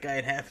 splits that guy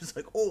in half, it's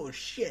like, oh,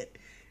 shit.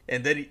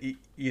 And then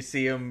you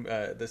see him,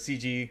 the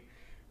CG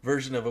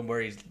version of him,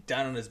 where he's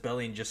down on his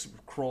belly and just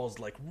crawls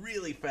like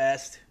really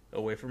fast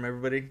away from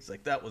everybody. It's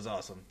like, that was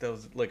awesome. That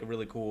was like a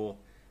really cool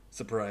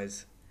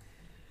surprise.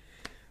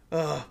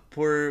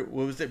 Poor,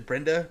 what was it,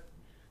 Brenda?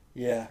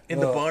 Yeah. In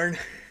the barn?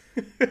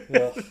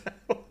 Ugh.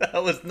 I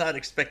was not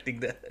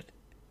expecting that.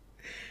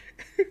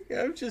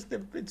 I've just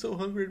never been so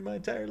hungry in my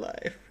entire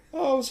life.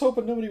 Oh, I was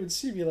hoping nobody would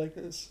see me like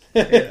this.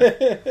 Yeah,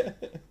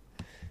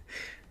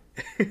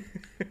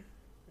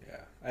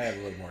 I have a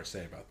little more to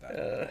say about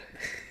that.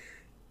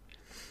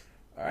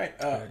 All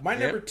right. My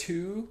number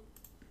 2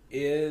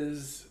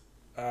 is...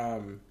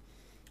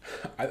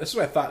 this is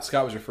what I thought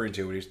Scott was referring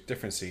to when he's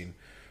different scene.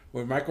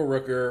 When Michael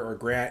Rooker or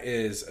Grant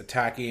is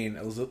attacking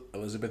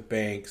Elizabeth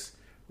Banks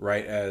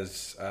right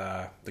as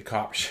the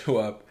cops show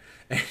up,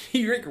 and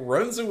he like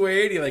runs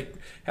away and he like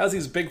has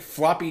these big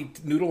floppy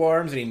noodle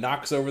arms and he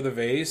knocks over the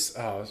vase.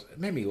 Oh, it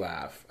made me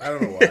laugh. I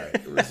don't know why.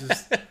 It was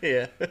just...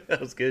 Yeah, that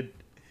was good.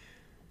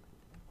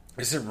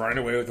 Just running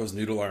away with those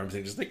noodle arms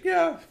and just like,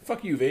 yeah,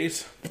 fuck you,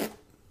 vase.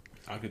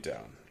 Knock it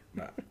down.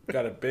 Nah,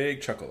 got a big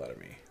chuckle out of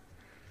me.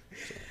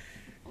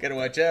 Gotta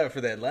watch out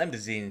for that Lyme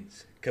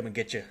disease. Come and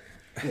get you.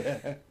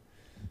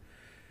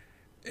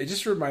 It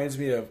just reminds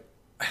me of,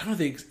 I don't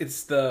think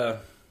it's the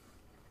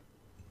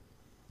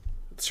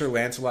Sir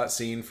Lancelot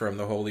scene from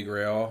the Holy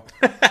Grail.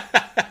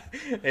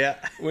 Yeah.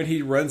 When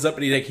he runs up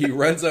and he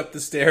runs up the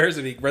stairs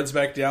and he runs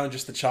back down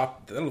just to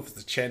chop, I don't know if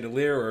it's a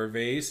chandelier or a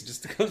vase,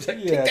 just comes like,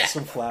 Yeah,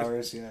 some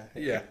flowers, yeah.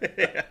 yeah.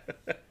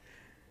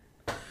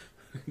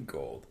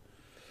 Gold.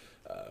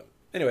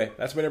 Anyway,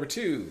 that's my number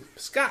 2.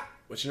 Scott,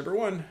 what's your number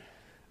 1?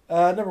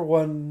 Number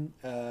 1,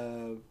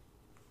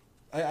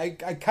 I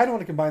kind of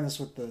want to combine this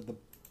with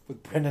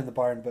with Brenda in the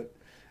barn, but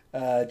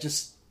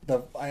just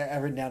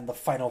I've written down the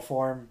final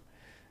form.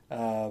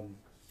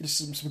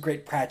 Just some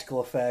great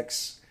practical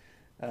effects.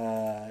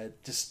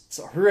 Just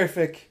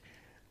horrific.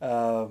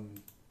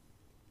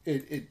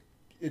 It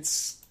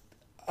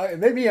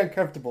made me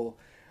uncomfortable.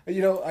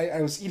 You know,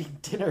 I was eating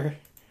dinner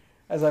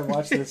as I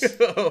watched this.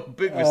 Oh,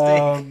 big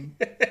mistake.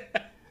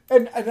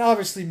 And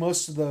obviously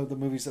most of the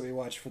movies that we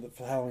watch for the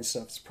Halloween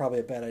stuff is probably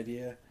a bad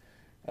idea.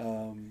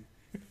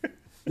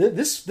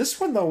 This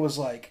one though was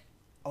like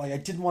I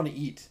didn't want to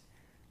eat.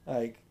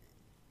 Like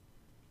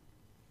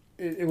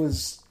it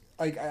was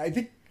like I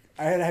think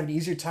I had to have an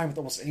easier time with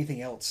almost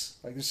anything else.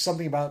 Like there's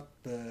something about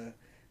the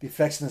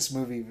effects in this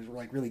movie was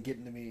like really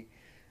getting to me.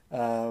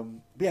 But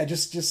yeah,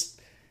 just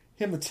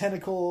him, the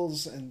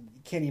tentacles, and he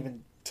can't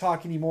even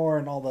talk anymore,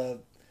 and all the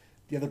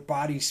other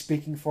bodies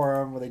speaking for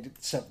him, where they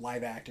just have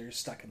live actors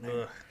stuck in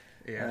there. Ugh,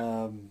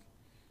 yeah.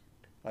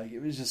 Like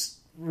it was just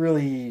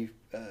really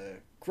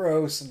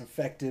gross and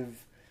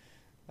effective.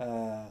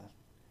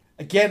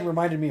 Again,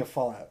 reminded me of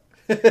Fallout.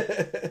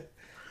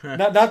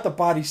 Not the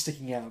body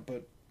sticking out,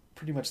 but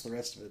pretty much the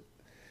rest of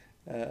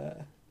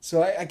it.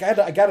 So I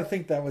gotta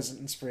think that was an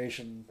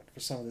inspiration for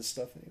some of this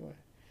stuff anyway.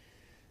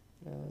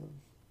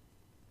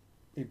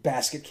 The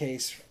basket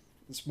case.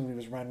 This movie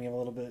was reminding me of a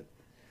little bit.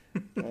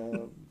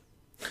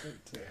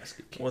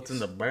 What's in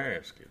the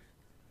basket?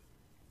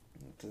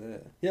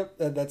 Yep,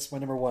 that's my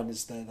number one.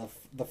 Is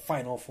the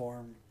final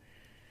form.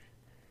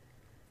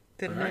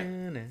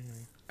 Right.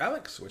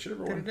 Alex, what's your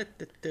number one?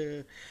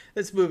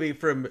 This movie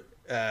from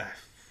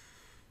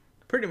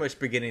pretty much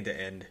beginning to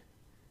end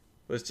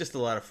was just a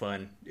lot of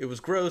fun. It was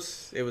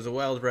gross. It was a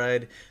wild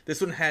ride. This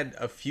one had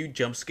a few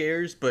jump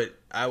scares, but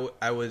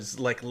I was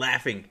like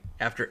laughing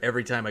after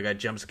every time I got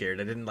jump scared.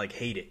 I didn't like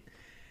hate it.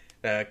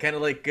 Kind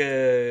of like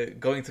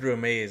going through a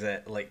maze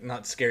at like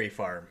Not Scary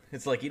Farm.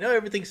 It's like,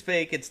 everything's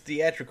fake, it's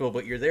theatrical,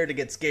 but you're there to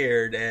get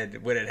scared,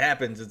 and when it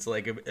happens, it's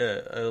like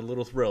a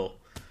little thrill.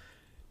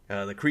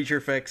 The creature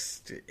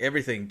effects,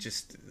 everything,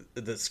 just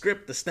the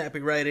script, the snappy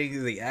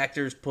writing, the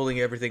actors pulling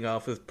everything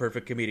off with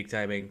perfect comedic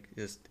timing,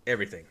 just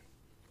everything.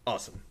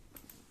 Awesome.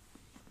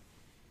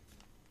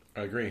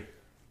 I agree.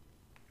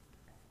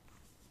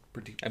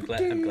 I'm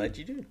glad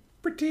you do.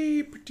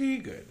 Pretty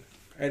good.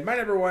 And my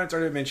number one's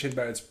already mentioned,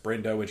 but it's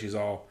Brenda when she's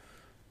all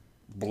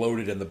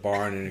bloated in the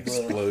barn and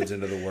explodes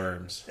into the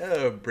worms.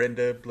 Oh,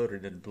 Brenda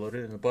bloated in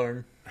the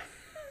barn.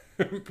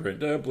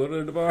 Brenda bloated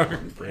in the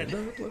barn. Brenda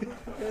bloated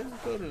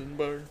in the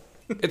barn.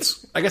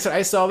 It's like I said,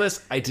 I saw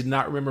this. I did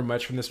not remember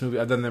much from this movie,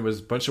 other than there was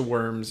a bunch of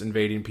worms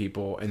invading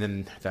people, and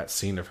then that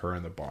scene of her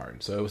in the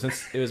barn. So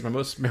since it was my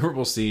most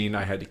memorable scene,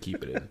 I had to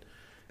keep it in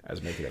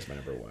as make it as my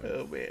number one.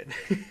 Oh man.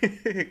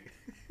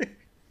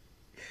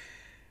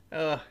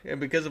 And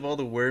because of all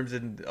the worms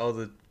and all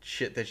the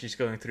shit that she's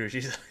going through,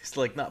 she's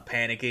like not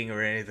panicking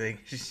or anything.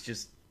 She's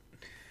just,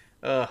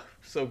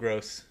 so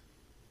gross.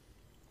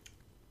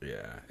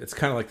 Yeah, it's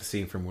kind of like the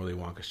scene from Willy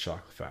Wonka's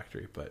Chocolate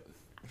Factory, but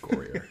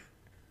gorier.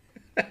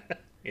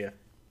 Yeah.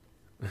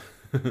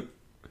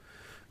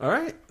 All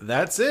right,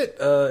 that's it.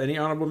 Any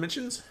honorable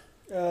mentions?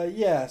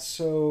 Yeah.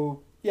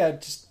 So yeah,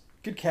 just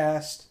good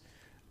cast.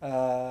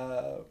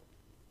 I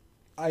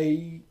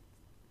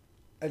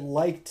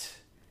liked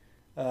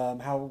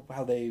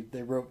how they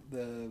wrote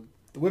the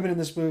women in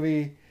this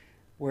movie,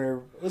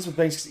 where Elizabeth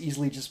Banks has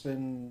easily just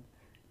been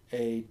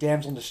a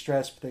damsel in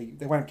distress, but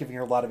they wind up giving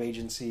her a lot of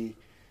agency,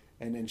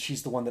 and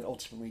she's the one that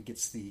ultimately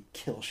gets the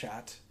kill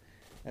shot,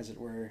 as it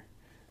were.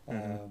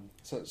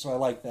 So I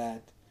like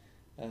that.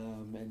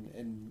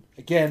 And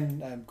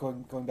again,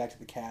 going back to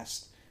the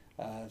cast,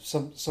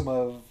 some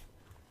of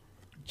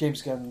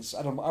James Gunn's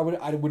I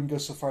wouldn't go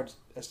so far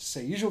as to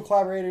say usual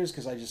collaborators,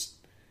 because I just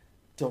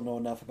don't know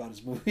enough about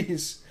his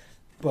movies,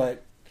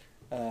 but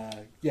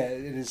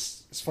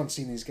it's fun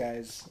seeing these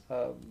guys,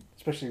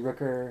 especially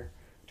Rooker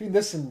doing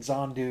this in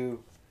Zondu,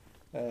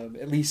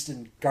 at least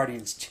in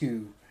Guardians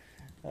 2.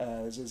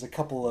 There's a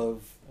couple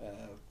of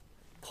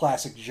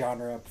classic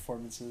genre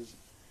performances.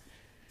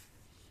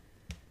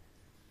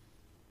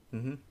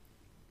 Mm-hmm.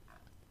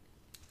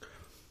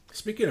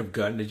 Speaking of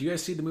Gunn, did you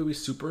guys see the movie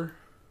Super?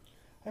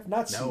 I have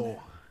not seen it.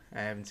 No,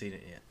 I haven't seen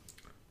it yet.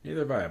 Neither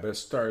have I, but it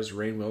stars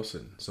Rainn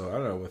Wilson. So I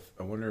don't know.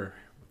 I wonder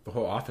if the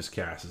whole Office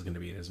cast is going to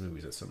be in his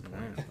movies at some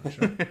point. I'm not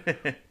sure.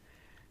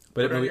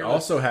 But the movie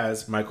also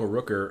has Michael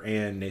Rooker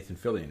and Nathan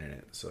Fillion in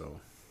it.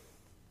 So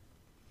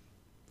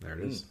there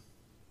it is.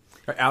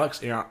 All right,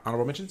 Alex, any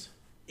honorable mentions?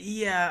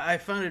 Yeah, I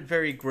found it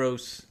very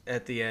gross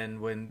at the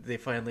end when they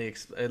finally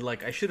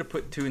I should have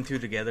put two and two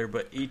together,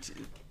 but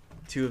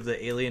two of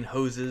the alien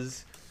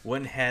hoses,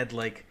 one had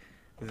like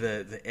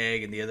the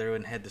egg and the other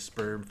one had the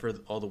sperm for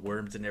all the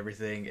worms and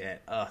everything, and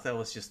that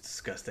was just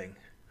disgusting.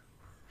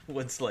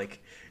 Once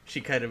like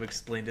she kind of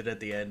explained it at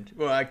the end,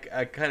 well, I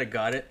kind of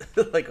got it.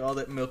 Like all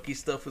that milky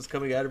stuff was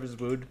coming out of his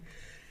wound,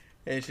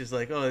 and she's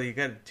like, "Oh,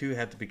 two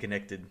have to be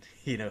connected,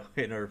 in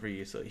order for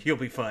you, so you'll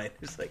be fine."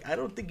 It's like, I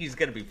don't think he's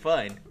gonna be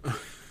fine.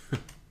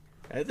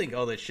 I think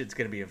all that shit's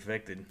gonna be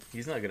infected.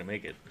 He's not gonna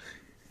make it.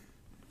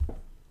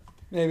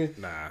 Maybe.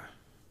 Nah.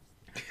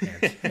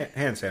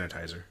 Hand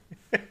sanitizer.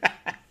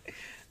 That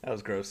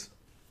was gross.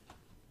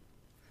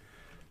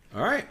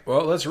 All right.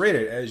 Well, let's rate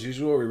it. As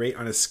usual, we rate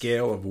on a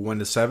scale of 1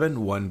 to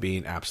 7, 1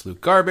 being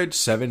absolute garbage,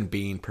 7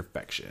 being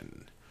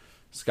perfection.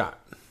 Scott,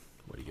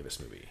 what do you give this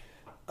movie?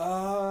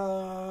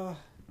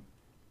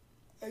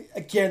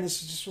 Again,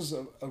 this just was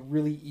a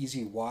really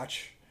easy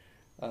watch.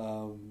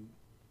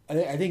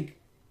 I think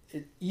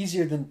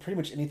easier than pretty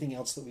much anything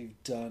else that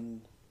we've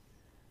done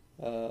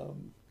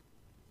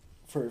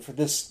for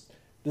this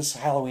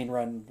Halloween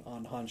run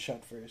on Han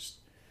Shot First.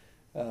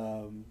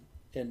 And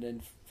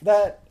for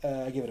that,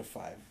 I give it a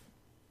 5.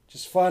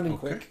 Just fun and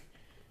quick,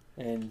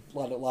 and a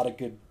lot of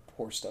good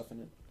horror stuff in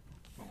it.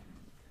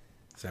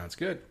 Sounds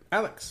good.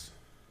 Alex?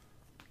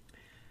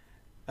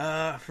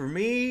 For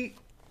me,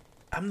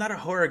 I'm not a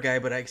horror guy,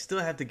 but I still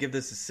have to give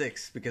this a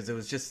 6 because it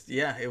was just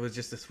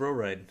a thrill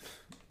ride.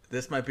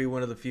 This might be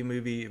one of the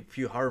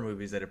few horror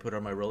movies that I put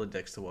on my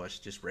Rolodex to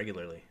watch just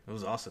regularly. It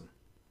was awesome.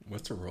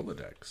 What's a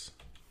Rolodex?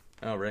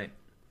 Oh, right.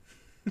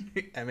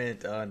 I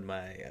meant on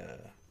my,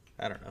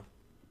 I don't know,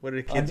 What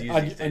do kids use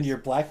these on days? your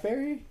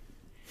BlackBerry?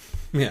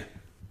 Yeah.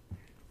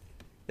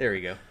 There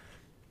we go.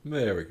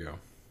 There we go.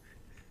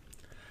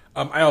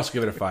 I also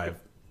give it a 5.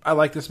 I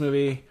like this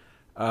movie.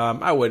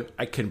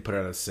 I couldn't put it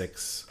at a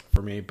 6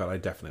 for me, but I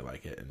definitely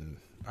like it, and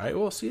I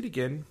will see it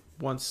again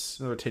once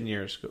another 10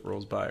 years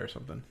rolls by or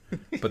something.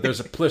 But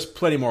there's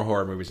plenty more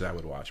horror movies that I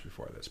would watch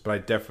before this, but I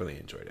definitely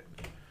enjoyed it.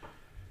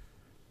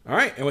 All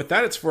right, and with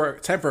that, it's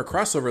time for a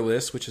crossover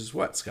list, which is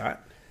what,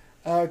 Scott?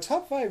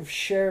 Top 5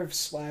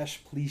 sheriffs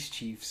 / police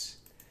chiefs.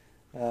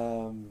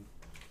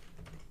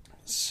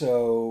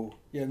 So,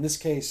 yeah, in this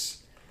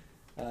case,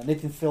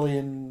 Nathan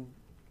Fillion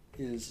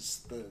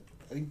is the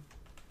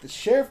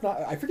sheriff.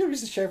 I forget if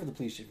he's the sheriff or the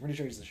police chief. I'm pretty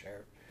sure he's the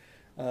sheriff.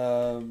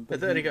 I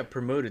thought he got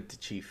promoted to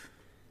chief.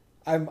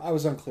 I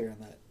was unclear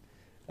on that.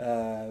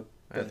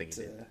 I don't think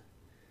he did.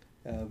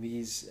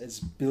 He's as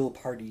Bill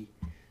Party.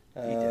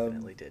 He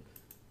definitely did.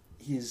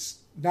 He's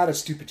not a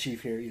stupid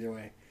chief here either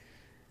way.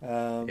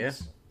 Yeah.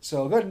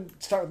 So I'll go ahead and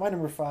start with my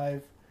number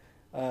 5,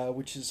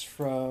 which is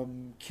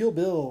from Kill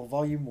Bill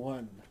Volume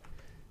 1.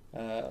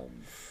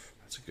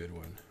 That's a good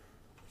one.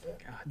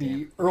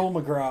 The Earl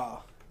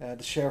McGraw,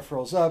 the sheriff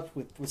rolls up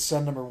with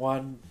son number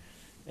 1,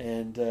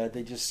 and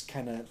they just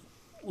kind of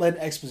lend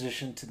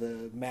exposition to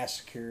the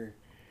massacre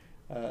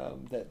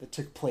that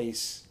took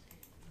place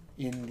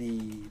in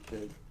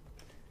the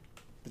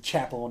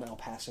chapel in El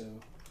Paso,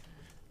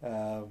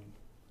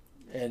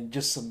 and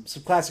just some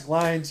classic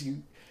lines.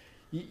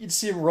 You'd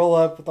see him roll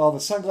up with all the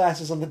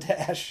sunglasses on the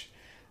dash.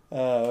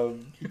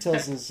 He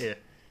tells his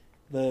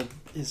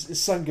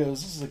his son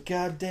goes, "This is a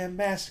goddamn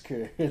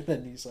massacre," and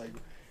then he's like,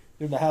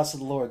 "You're in the house of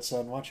the Lord,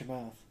 son. Watch your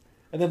mouth."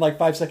 And then, like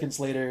 5 seconds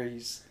later,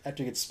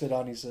 after he gets spit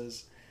on, he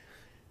says,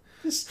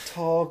 "This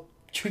tall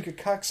drinker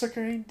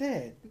cocksucker ain't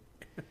dead."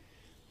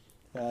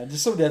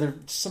 Just some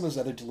of his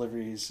other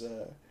deliveries.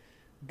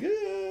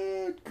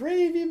 Good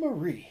gravy,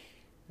 Marie.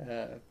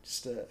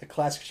 Just a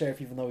classic sheriff,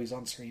 even though he's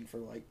on screen for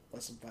like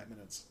less than 5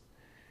 minutes.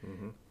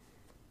 Mm-hmm.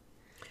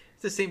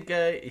 It's the same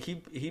guy.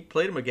 He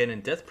played him again in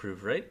Death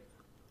Proof, right?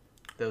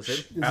 That was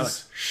him.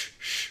 Alex.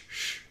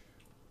 Shh.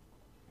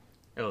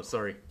 Oh,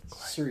 sorry.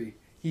 Suri.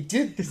 He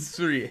did,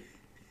 Sorry.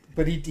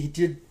 but he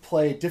did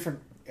play a different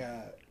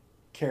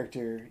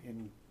character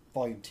in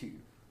Volume 2.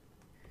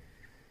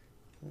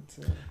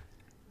 But,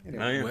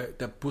 anyway. Oh, yeah. Where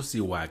the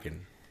pussy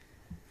wagon.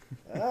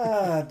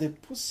 The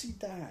pussy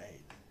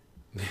died.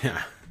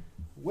 Yeah.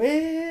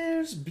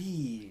 Where's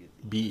Bede?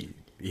 B.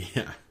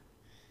 Yeah.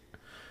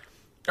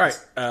 All right,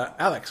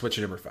 Alex, what's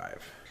your number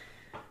 5?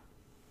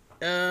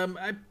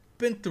 I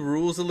bent the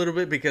rules a little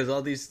bit because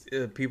all these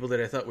people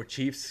that I thought were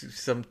chiefs,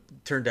 some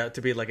turned out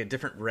to be like a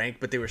different rank,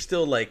 but they were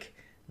still like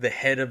the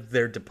head of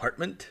their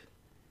department.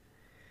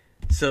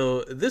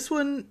 So this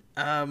one,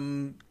 I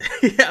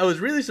was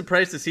really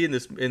surprised to see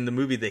in the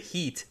movie The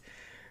Heat,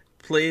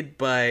 played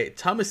by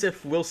Thomas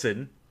F.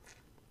 Wilson,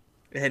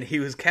 and he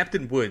was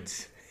Captain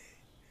Woods.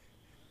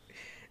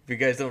 If you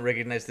guys don't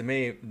recognize the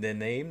name,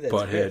 that's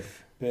Butthead.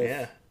 Biff. Biff.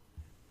 Yeah.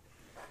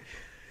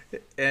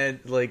 And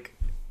like,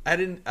 I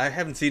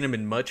haven't seen him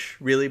in much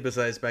really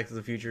besides Back to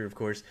the Future, of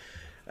course.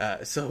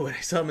 So when I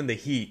saw him in The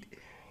Heat,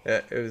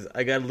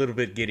 I got a little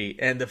bit giddy,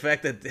 and the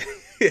fact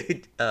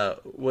that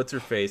what's her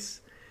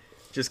face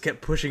just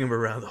kept pushing him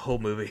around the whole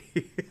movie.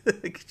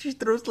 She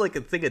throws like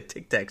a thing of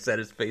Tic Tacs at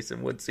his face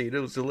in one scene. It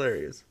was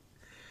hilarious.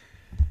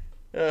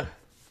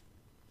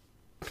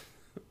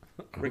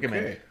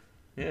 Recommend. Okay.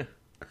 Yeah.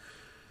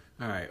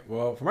 All right.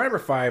 Well, for my number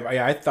 5,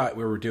 I thought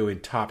we were doing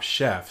top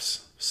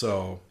chefs.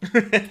 So,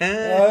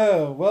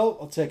 Oh, well,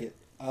 I'll take it.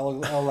 I'll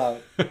allow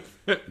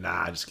it.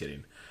 nah, just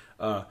kidding.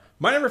 My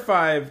number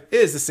 5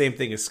 is the same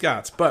thing as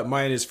Scott's, but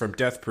mine is from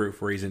Death Proof,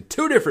 where he's in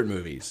 2 different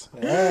movies.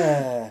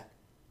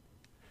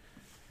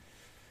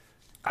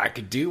 I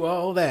could do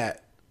all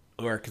that,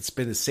 or I could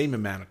spend the same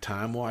amount of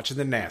time watching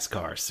the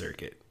NASCAR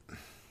circuit.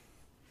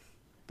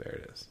 There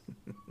it is.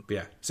 But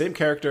yeah, same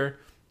character.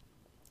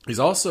 He's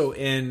also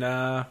in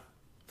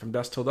From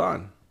Dusk Till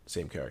Dawn.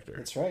 Same character.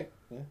 That's right.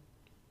 Yeah.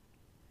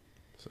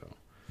 So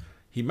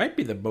he might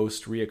be the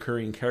most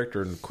reoccurring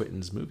character in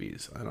Quentin's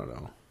movies. I don't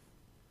know.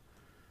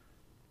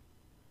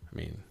 I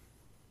mean,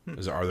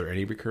 are there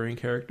any recurring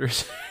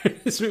characters in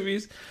his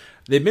movies?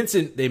 They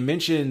mentioned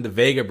the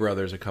Vega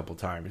brothers a couple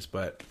times,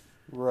 but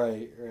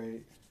Right.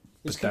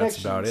 There's that's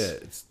about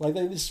connections. it. It's, Like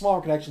there's smaller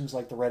connections,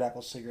 like the Red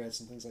Apple cigarettes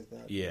and things like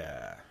that.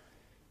 yeah.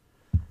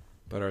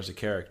 But as a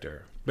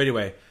character. But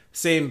anyway,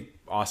 same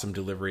awesome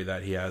delivery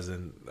that he has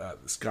in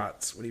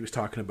Scott's, what he was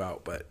talking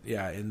about. But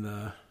yeah, in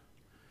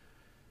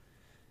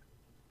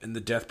the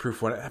Death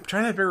Proof one, I'm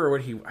trying to remember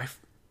what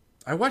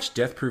I watched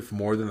Death Proof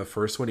more than the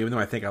first one, even though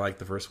I think I like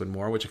the first one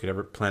more, which I could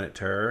ever Planet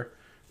Terror.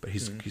 But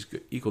he's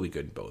good, equally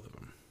good in both of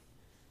them.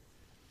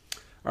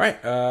 All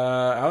right,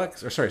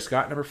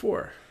 Scott, number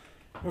 4.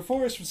 Number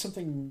 4 is from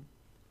something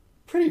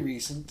pretty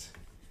recent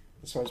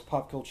as far as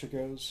pop culture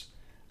goes.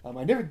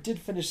 I never did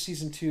finish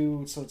season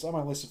 2, so it's on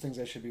my list of things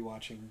I should be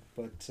watching.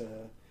 But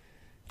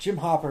Jim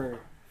Hopper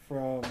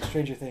from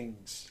Stranger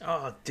Things,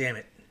 Oh, damn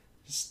it.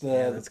 just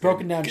the that's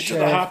broken down Get to the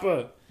sheriff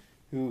hopper.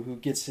 who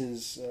gets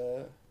his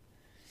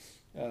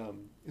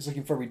is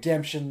looking for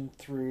redemption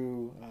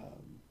through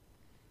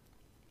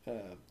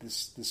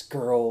this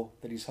girl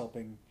that he's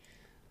helping.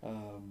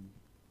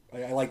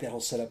 I like that whole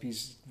setup.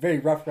 He's very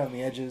rough around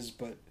the edges,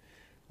 but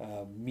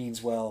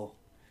means well.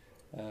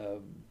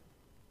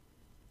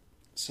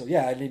 So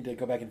yeah, I need to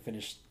go back and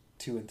finish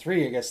 2 and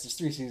 3. I guess there's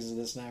 3 seasons of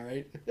this now,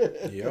 right?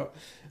 Yep.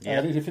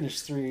 I need to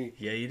finish 3.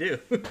 Yeah, you do.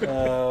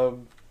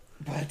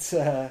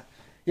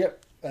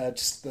 Yep.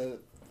 It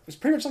was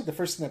pretty much like the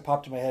first thing that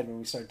popped in my head when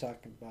we started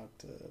talking about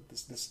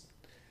this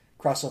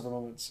crossover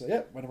moment. So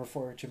yeah, my number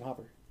 4, Jim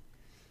Hopper.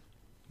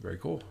 Very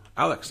cool.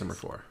 Alex, number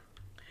 4.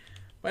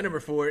 My number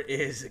 4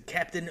 is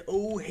Captain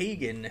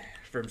O'Hagan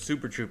from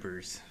Super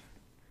Troopers.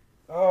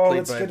 Oh,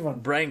 that's a good one.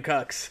 Brian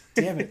Cox.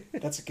 Damn it,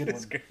 that's a good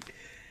one. Great.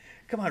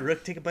 Come on,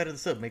 Rook, take a bite of the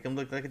soap. Make him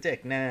look like a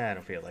dick. Nah, I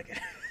don't feel like it.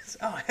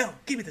 Oh, hell,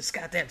 give me this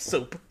goddamn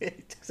soap. He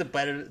takes a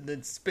bite of it and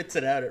then spits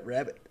it out at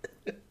Rabbit.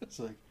 It's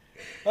like,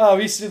 oh,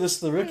 we used to do this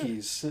to the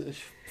rookies.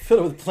 Fill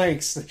it with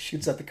planks.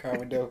 Shoots out the car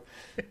window.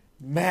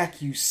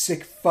 Mac, you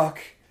sick fuck.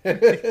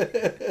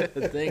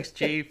 Thanks,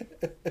 Chief.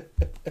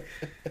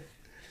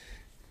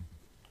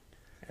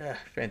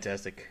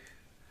 Fantastic.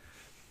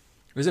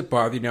 Does it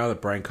bother you now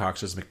that Brian Cox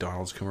does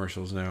McDonald's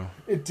commercials now?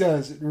 It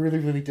does. It really,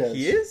 really does.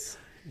 He is?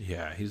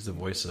 Yeah, he's the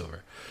voiceover.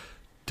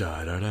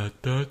 Da da da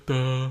da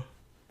da.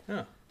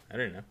 Oh, I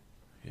didn't know.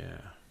 Yeah.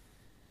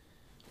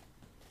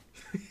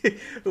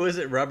 Was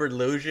it Robert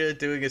Loggia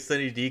doing a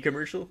Sunny D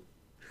commercial?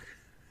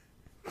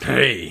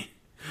 Hey,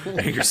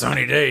 ain't your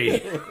sunny day.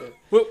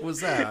 What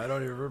was that? I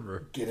don't even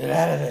remember. Get it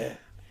out of there.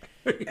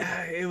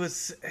 It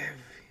was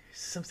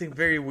something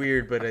very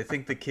weird, but I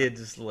think the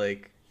kids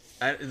like.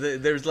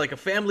 There's like a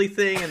family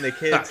thing, and the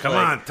kids. Come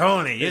like, on,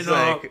 Tony. You know,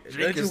 like,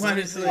 don't you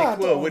want to like?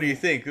 Well, what do you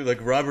think? Like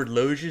Robert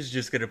Loggia's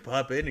just gonna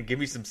pop in and give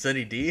me some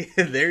Sunny D,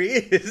 and there he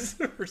is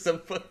for some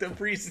fucked up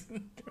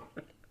reason.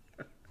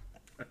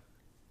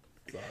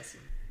 That's awesome.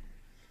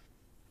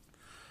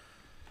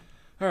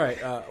 All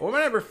right, well,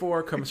 my number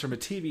 4 comes from a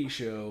TV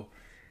show,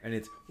 and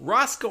it's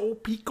Roscoe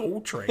Pico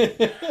Train.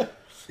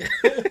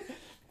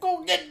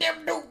 Go get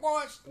them Duke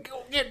boys.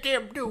 Go get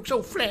them Dukes.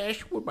 So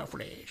Flash with my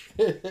Flash.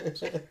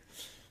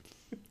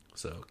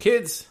 So,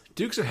 kids,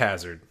 Dukes of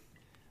Hazzard.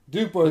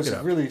 Duke boys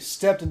have really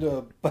stepped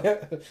into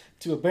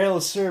a barrel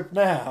of syrup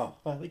now.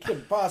 They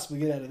couldn't possibly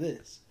get out of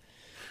this.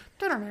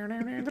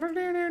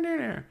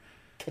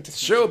 It's a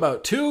show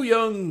about 2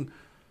 young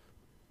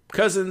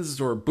cousins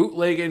who are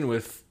bootlegging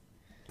with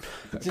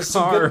just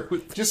car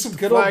some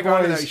good old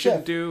boys that you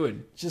shouldn't do,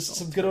 and just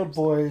some good old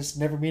boys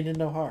never meaning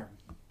no harm.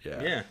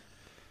 yeah.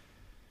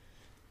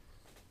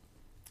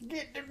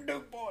 Get them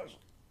Duke boys.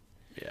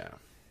 Yeah.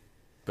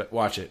 But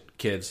watch it,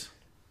 kids.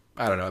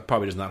 I don't know. It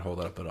probably does not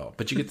hold up at all.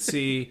 But you get to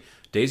see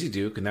Daisy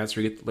Duke, and that's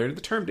where you get to learn the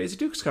term Daisy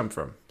Dukes come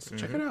from. So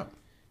check it out.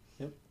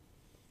 Yep.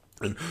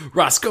 And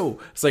Roscoe.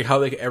 It's like how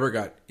they ever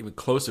got even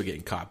close to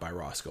getting caught by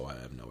Roscoe. I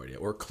have no idea.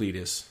 Or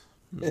Cletus.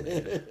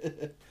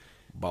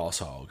 Boss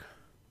hog.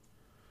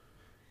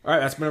 All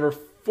right, that's my number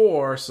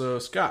 4. So,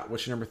 Scott,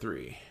 what's your number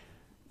 3?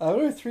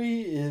 Number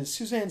 3 is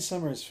Suzanne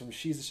Summers from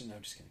She's the... No,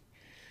 I'm just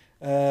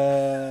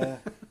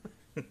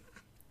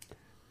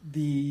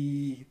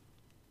kidding.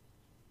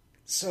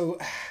 So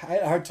I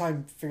had a hard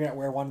time figuring out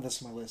where I wanted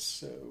this on my list.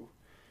 So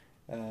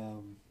I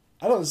don't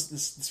know,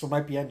 this one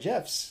might be on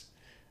Jeff's,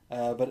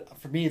 but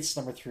for me it's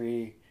number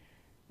 3,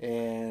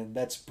 and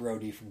that's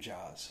Brody from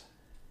Jaws.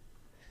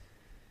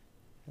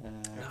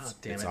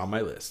 It's on my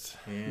list.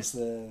 Yeah.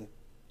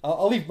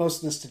 I'll leave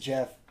most of this to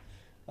Jeff,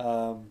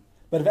 but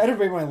of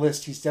everybody on my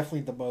list, he's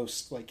definitely the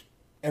most like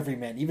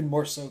everyman, even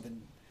more so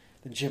than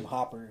Jim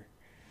Hopper.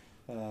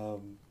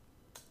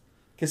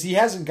 Because he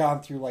hasn't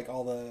gone through like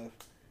all the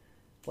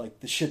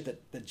shit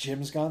that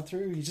Jim's gone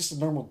through. He's just a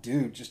normal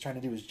dude just trying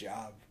to do his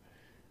job.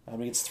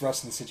 He gets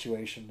thrust in the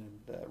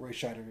situation, and Roy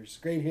Scheider is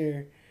great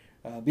here.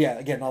 But yeah,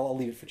 again, I'll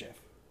leave it for Jeff.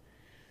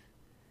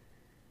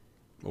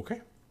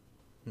 Okay.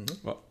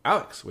 Mm-hmm. Well,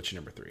 Alex, what's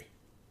your number 3?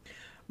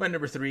 My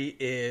number 3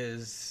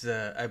 is,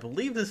 I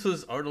believe this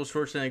was Arnold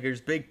Schwarzenegger's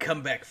big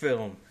comeback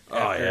film.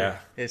 After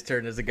his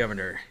turn as the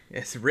governor.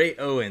 It's Ray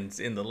Owens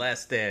in The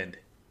Last Stand.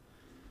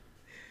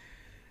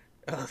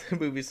 Oh, the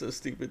movie's so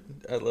stupid.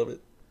 I love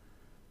it.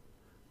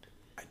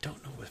 I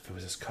don't know if it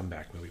was his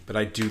comeback movie, but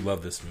I do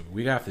love this movie.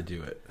 We have to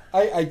do it.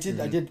 I did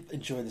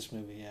enjoy this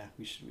movie. Yeah,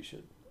 we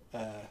should.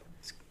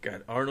 It's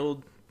got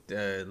Arnold,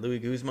 Louis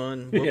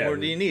Guzman. What more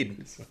do you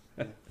need?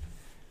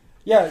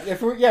 Yeah,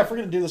 if we're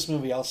gonna do this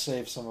movie, I'll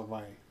save some of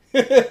my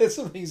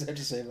some things I have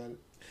to say about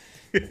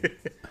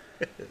it.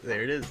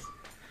 There it is.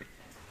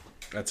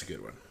 That's a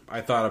good one. I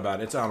thought about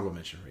it. It's honorable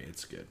mention for me.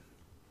 It's good.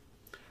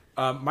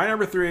 My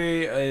number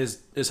 3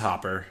 is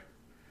Hopper.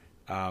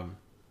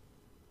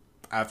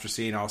 After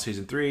seeing all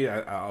season 3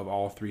 of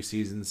all 3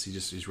 seasons,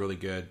 he's really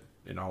good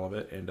in all of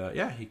it. And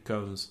he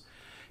comes.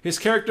 His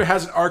character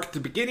has an arc at the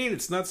beginning.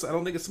 It's nuts. I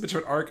don't think it's so much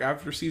of an arc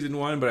after season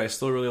 1, but I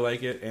still really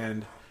like it.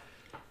 And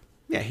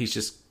yeah,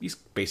 he's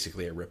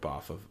basically a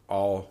ripoff of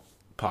all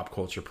pop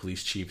culture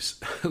police chiefs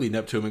leading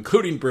up to him,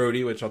 including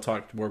Brody, which I'll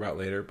talk more about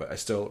later. But I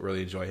still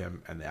really enjoy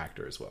him and the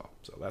actor as well.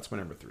 So that's my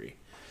number 3.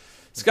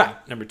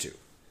 Scott, number 2.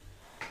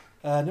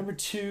 Number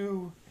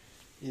 2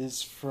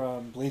 is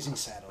from Blazing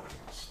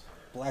Saddles.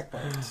 Black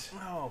Bart.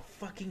 Oh,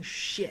 fucking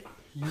shit.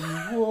 You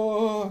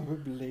are a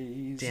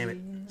blazing Damn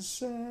it.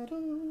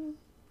 saddle.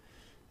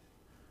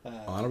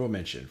 Honorable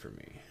mention for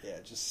me. Yeah,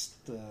 just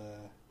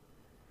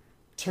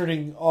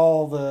turning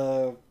all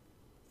the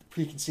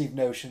preconceived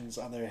notions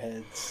on their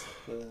heads.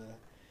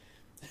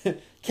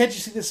 Can't you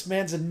see this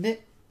man's a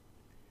nit?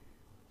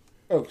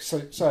 Oh,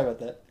 sorry about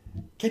that.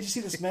 Can't you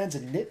see this man's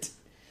a nit?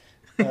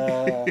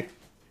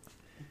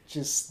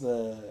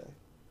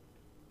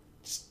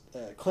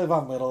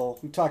 Cleavon Little.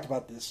 We talked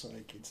about this.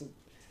 Like, it's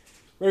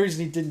one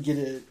reason he didn't get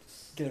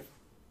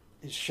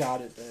his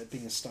shot at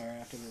being a star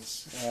after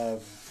this.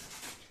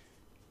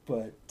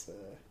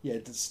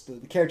 Just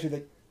the character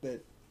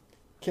that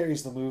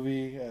carries the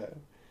movie.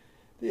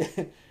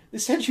 They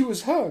said you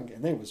was hung,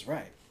 and they was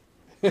right.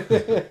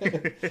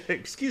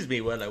 Excuse me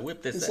while I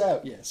whip this It's out.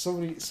 out. Yeah, so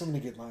many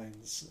good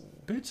lines.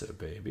 Pizza,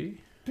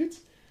 baby.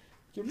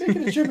 You're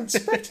making a German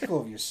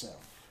spectacle of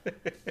yourself.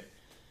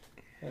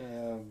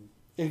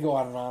 You can go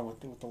on and on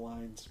with the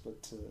lines,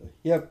 but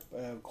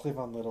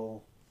Cleavon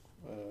Little,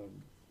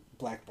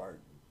 Black Bart,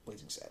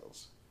 Blazing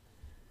Saddles.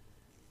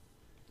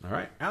 All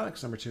right,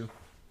 Alex, number 2.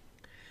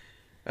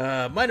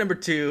 My number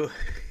 2,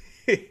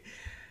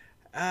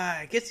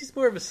 I guess he's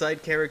more of a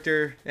side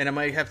character, and I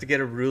might have to get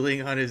a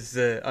ruling on his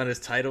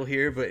title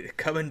here, but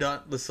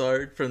Commandant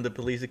Lassard from the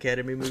Police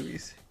Academy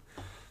movies.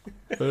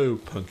 Oh,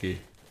 Punky.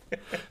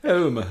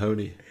 Oh,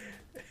 Mahoney.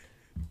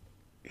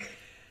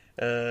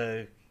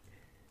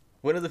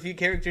 One of the few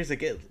characters that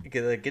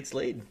gets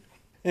laid.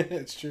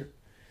 It's true.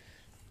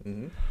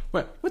 Mm-hmm.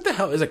 What the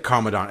hell is a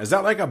commandant? Is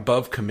that like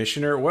above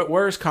commissioner?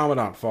 Where does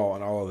commandant fall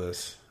in all of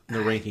this? In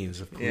the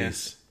rankings of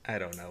police? Yeah, I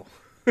don't know.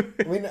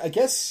 I mean, I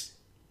guess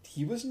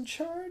he was in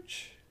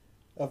charge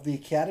of the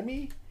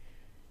academy.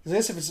 Because I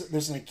guess if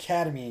there's an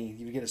academy,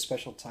 you would get a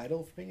special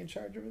title for being in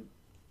charge of it.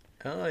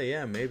 Oh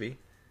yeah, maybe.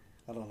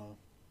 I don't know.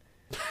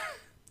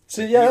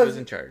 So He yeah, was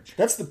in charge.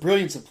 that's the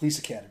brilliance of Police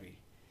Academy,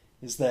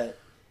 is that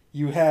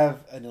you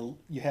have an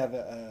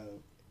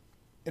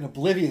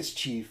oblivious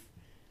chief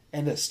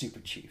and a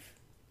stupid chief.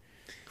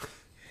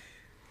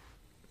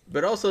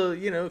 But also,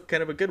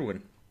 kind of a good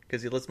one,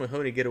 because he lets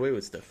Mahoney get away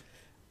with stuff.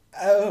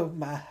 Oh,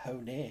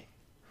 Mahoney.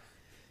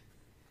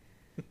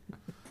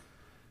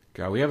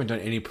 God, we haven't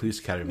done any police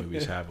academy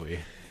movies, have we?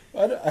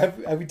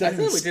 Have we done I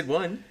thought we did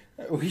one.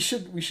 We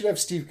should have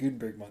Steve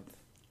Gutenberg month.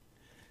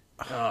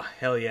 Oh,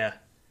 hell yeah.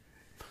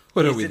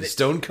 What are He's we, in the it.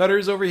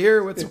 Stonecutters over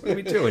here? What are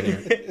we doing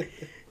here?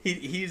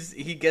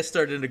 He guest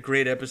starred in a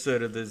great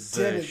episode of this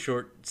Damn it.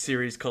 short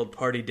series called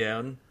Party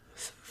Down.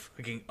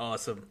 Fucking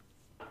awesome.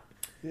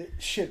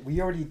 Shit,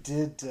 we already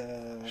did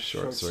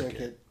Short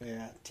Circuit.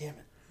 Yeah, damn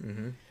it.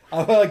 Mm-hmm.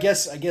 Well, I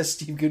guess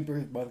Steve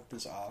Gutenberg month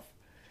is off.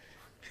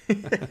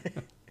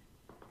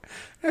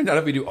 Not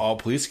if we do all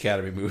police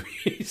academy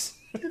movies.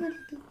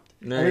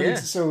 No, I mean, yeah,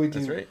 so we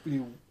that's do right.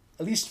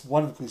 at least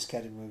one of the Police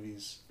Academy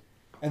movies,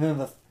 and then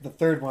the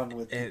third one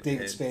with And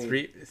David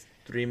Spade.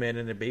 Three men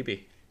and a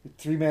baby.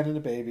 3 Men and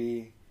a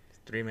Baby.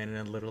 3 men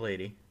and a little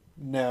lady.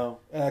 No,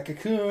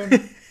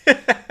 Cocoon.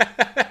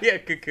 Yeah,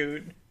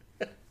 Cocoon.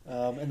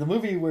 And the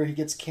movie where he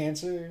gets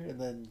cancer and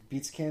then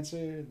beats cancer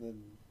and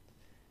then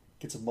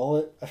gets a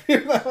mullet. I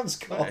forget what that one's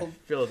called.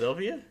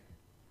 Philadelphia?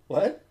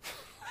 What?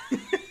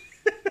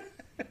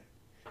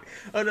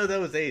 Oh no, that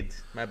was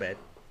AIDS. My bad.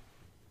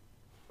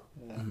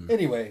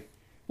 Anyway,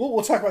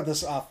 we'll talk about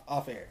this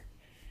off air.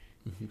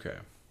 Okay.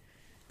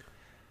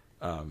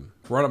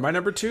 We're on to my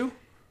number 2.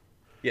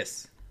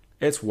 Yes.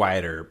 It's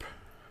Wyatt Earp.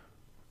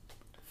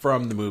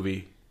 From the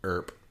movie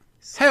Earp.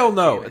 Hell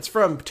no, it's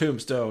from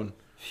Tombstone.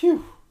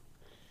 Phew.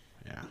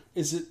 Yeah.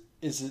 Is it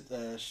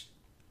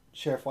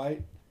Sheriff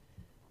White?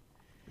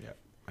 Yep.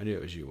 I knew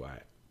it was you,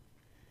 Wyatt.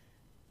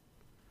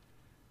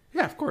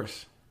 Yeah, of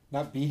course.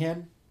 Not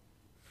Behan?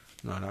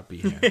 No, not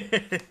Behan.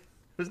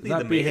 Wasn't he Not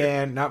the mayor?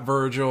 Behan, not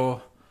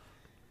Virgil,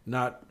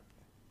 not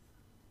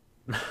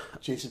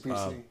Jason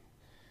Priestley?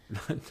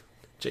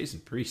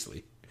 Jason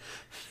Priestley.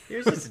 He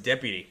was just a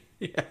deputy.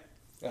 Yeah.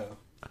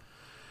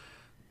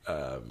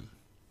 Oh.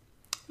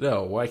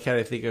 No, why can't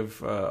I think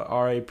of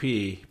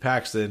R.A.P.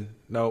 Paxton?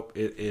 Nope,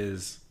 it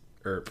is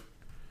Earp.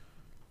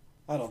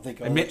 I don't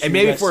think. And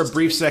maybe for a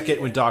brief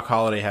second when Doc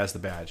Holliday has the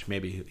badge.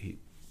 Maybe he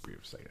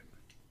brief second.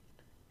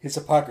 His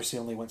hypocrisy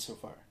only went so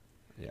far.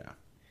 Yeah.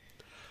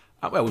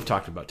 Well, we've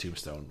talked about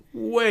Tombstone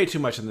way too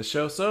much on the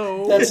show,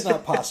 so That's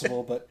not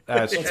possible, but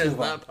That's let's It's move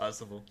on. not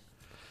possible.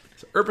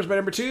 so Earp is my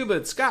number 2,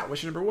 but Scott,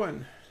 what's your number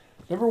 1?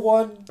 Number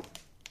 1,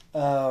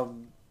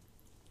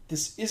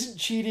 this isn't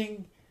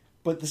cheating,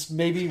 but this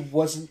maybe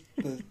wasn't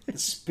the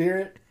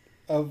spirit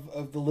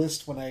of the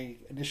list when I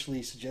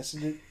initially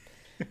suggested it.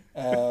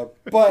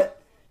 But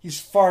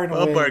he's far and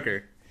Bob away.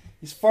 Barker.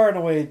 He's far and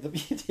away the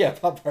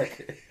Bob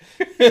Barker.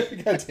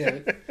 God damn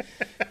it.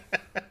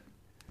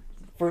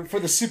 For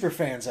the super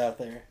fans out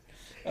there,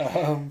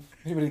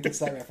 anybody gets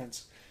that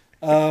reference.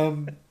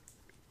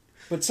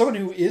 But someone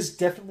who is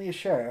definitely a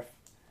sheriff,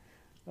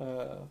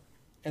 and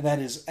that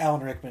is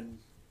Alan Rickman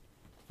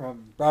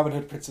from Robin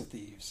Hood, Prince of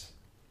Thieves.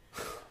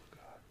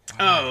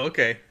 Oh,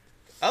 okay.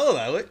 I'll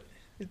allow it.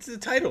 It's the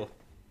title.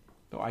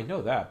 No, I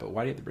know that, but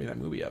why do you have to bring that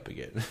movie up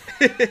again?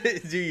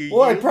 Do you?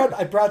 Well, yield?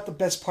 I brought the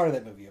best part of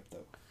that movie up, though.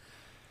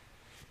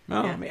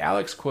 No, Yeah. I mean,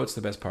 Alex quotes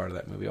the best part of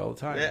that movie all the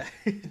time. Yeah.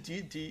 Do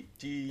you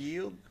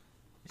yield?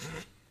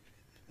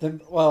 Then,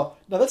 well,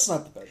 no, that's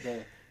not the best.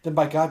 Then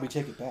by God, we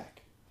take it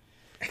back.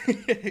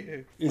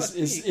 Is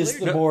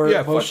the No, more yeah,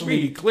 fuck me,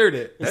 emotionally, he cleared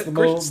it. it's That the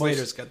Christian most-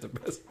 Slater's got the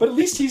best. but at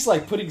least he's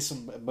like putting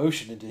some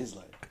emotion into his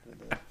life.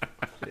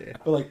 Yeah.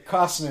 But like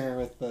Costner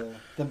with the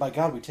then by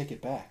God, we take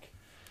it back.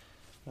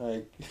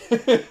 Like,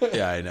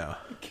 Yeah, I know.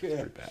 Good.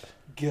 Pretty bad.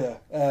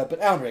 Gah. But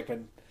Alan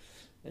Rickman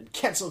and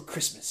Cancel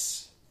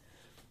Christmas.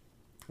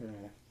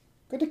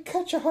 Going to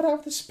cut your heart out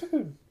with a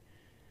spoon.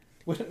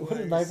 What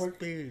did knife work?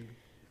 The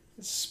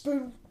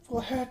spoon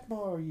will hurt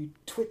more, you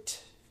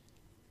twit.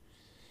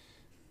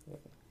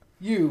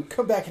 You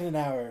come back in an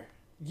hour.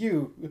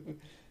 You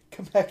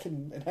come back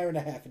in an hour and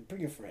a half and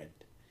bring a friend.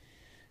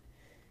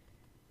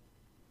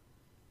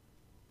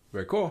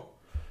 Very cool.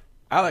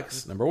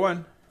 Alex, number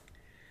one.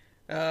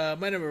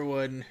 My number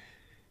one,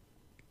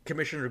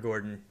 Commissioner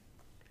Gordon.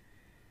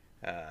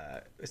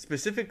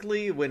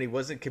 Specifically when he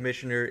wasn't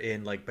commissioner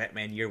in like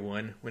Batman Year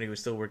One, when he was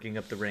still working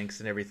up the ranks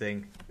and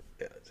everything.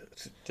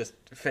 Just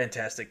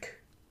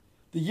fantastic.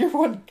 The year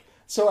one.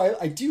 So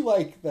I do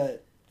like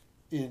that.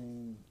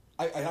 I'm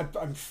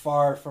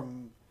far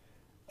from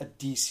a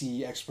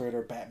DC expert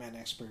or Batman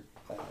expert,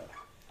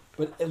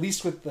 but at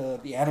least with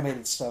the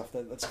animated stuff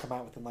that's come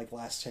out within like the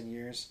last 10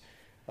 years,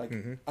 like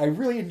I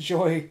really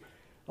enjoy.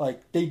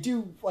 Like they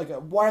do like a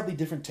wildly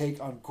different take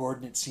on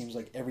Gordon. It seems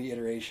like every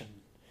iteration.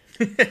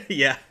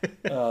 Yeah.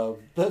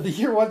 The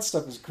year one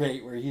stuff is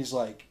great, where he has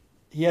like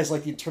the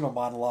internal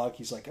monologue.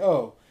 He's like,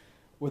 "Oh,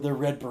 well, they're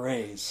red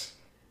berets.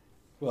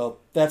 Well,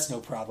 that's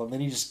no problem."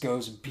 Then he just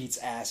goes and beats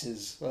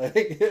asses.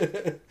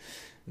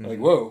 Like,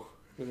 whoa!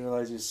 I didn't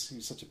realize he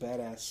was such a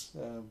badass.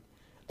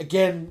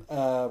 Again,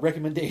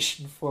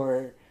 recommendation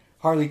for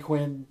Harley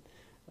Quinn.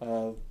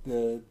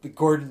 The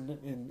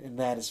Gordon in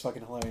that is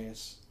fucking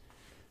hilarious.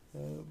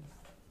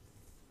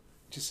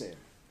 Just saying.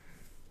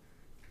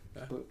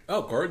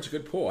 Oh, Gordon's a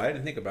good pull. I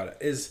didn't think about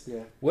it.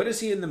 Yeah. What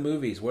is he in the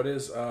movies? What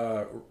is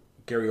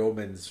Gary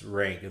Oldman's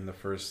rank in the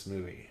first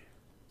movie?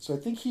 So I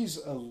think he's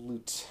a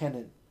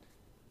lieutenant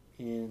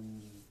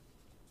in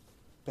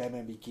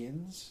Batman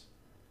Begins.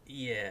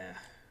 Yeah.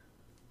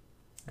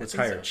 What's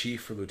think higher, so.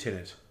 chief or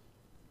lieutenant?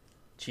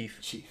 Chief.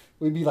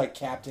 We'd be like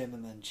captain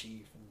and then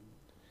chief.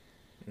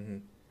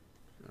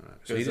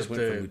 So he Goes just up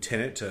went to- from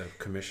lieutenant to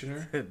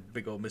commissioner?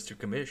 Big old Mr.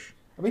 Commish.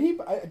 I mean,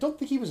 I don't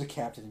think he was a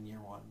captain in year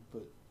one,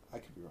 but I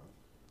could be wrong.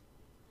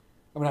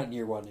 I mean, not in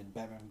year one, in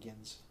Batman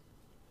Begins.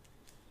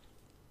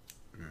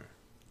 Well,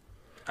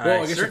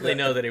 I I guess certainly if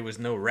that- know that it was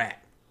no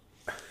rat.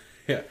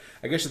 Yeah.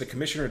 I guess if the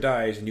commissioner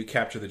dies and you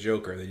capture the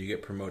Joker, then you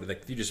get promoted.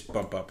 Like, you just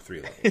bump up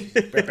 3 levels.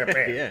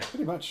 Yeah.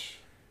 Pretty much.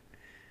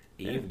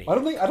 Evening. I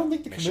don't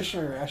think the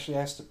commissioner actually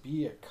has to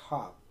be a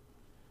cop.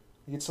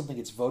 I think it's something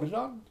that's voted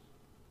on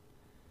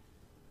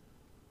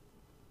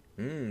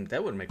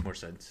That would make more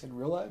sense. in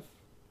real life.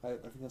 I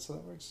think that's how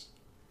that works.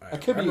 I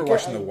could be- remember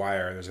watching I- The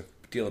Wire. There's a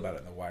deal about it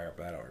in The Wire,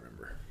 but I don't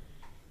remember.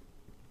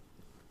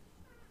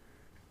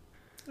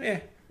 Yeah.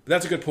 But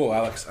that's a good pull,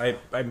 Alex.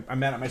 I'm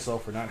mad at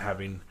myself for not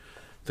having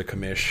the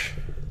commish.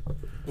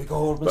 Big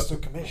old Mr.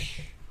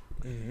 Commish.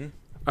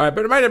 All right,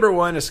 but my number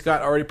one, as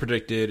Scott already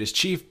predicted, is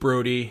Chief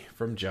Brody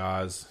from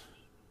Jaws.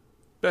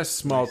 Best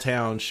small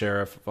town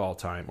sheriff of all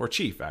time. Or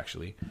chief,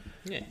 actually.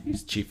 Yeah.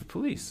 He's chief of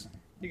police.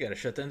 You gotta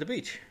shut down the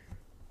beach.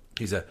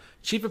 He's a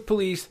chief of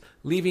police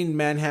leaving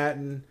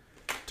Manhattan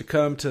to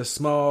come to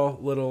small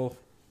little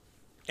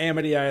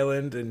Amity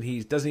Island, and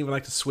he doesn't even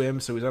like to swim,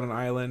 so he's on an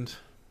island.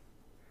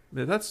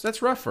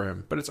 That's rough for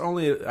him, but it's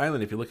only an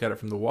island if you look at it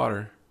from the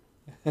water.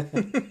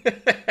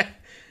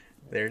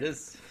 There it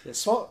is. Yeah,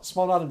 small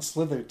nod and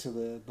slither to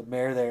the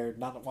mayor there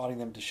not wanting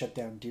them to shut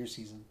down deer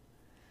season.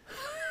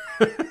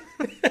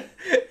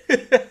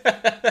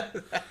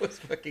 That was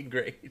fucking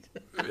great.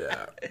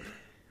 Yeah.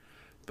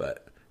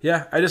 But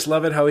yeah, I just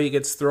love it how he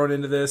gets thrown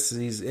into this,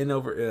 and he's he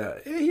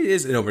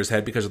is in over his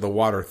head because of the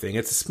water thing.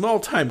 It's a small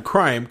time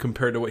crime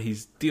compared to what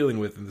he's dealing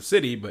with in the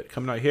city, but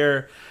coming out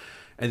here,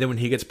 and then when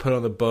he gets put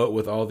on the boat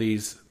with all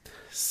these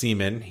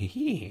seamen,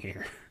 he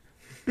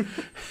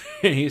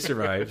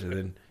survives, and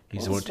then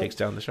he's the one who takes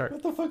down the shark.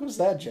 What the fuck was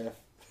that, Jeff?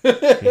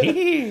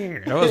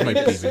 That was my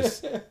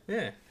Beavis.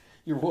 Yeah.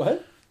 Your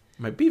what?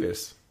 My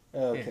Beavis.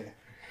 Oh,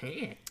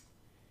 okay.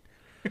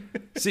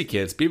 See,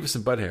 kids, Beavis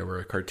and Butthead were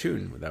a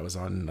cartoon that was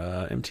on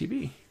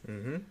MTV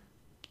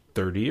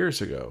 30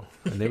 years ago,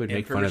 and they would Yeah,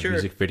 make for fun of sure.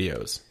 music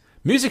videos.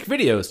 Music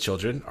videos,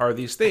 children, are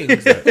these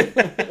things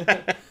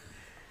that,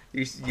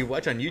 You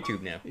watch on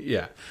YouTube now.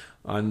 yeah,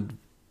 on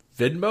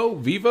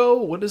Vivo.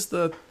 What is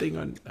the thing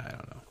on? I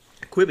don't know.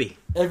 Quibi.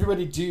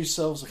 Everybody, do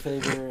yourselves a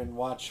favor and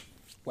watch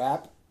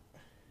WAP.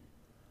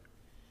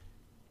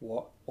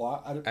 What?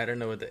 I don't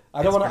know what the.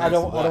 I don't want to. I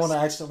don't It's pronounced want to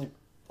accidentally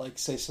like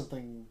say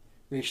something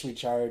racially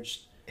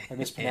charged. I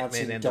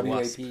mispronouncing Ant-Man and the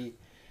Wasp. WAP.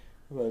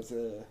 But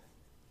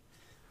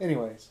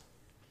Anyways.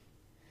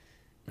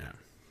 Yeah.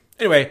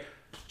 Anyway,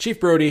 Chief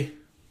Brody,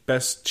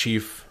 best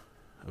chief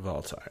of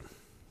all time,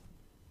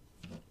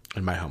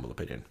 in my humble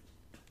opinion.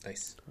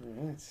 Nice.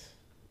 All right.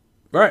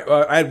 All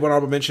right, I had one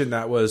honorable mention.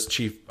 That was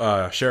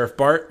Sheriff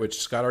Bart, which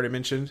Scott already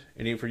mentioned.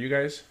 Any for you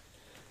guys?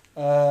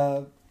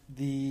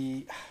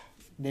 The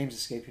name's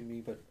escaping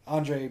me, but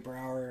Andre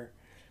Braugher,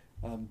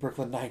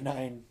 Brooklyn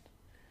Nine-Nine.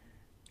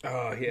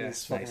 Oh yeah,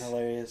 It's fucking nice.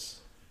 hilarious.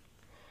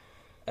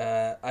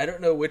 I don't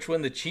know which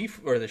one the chief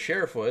or the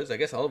sheriff was. I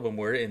guess all of them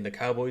were in the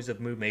Cowboys of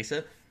Moo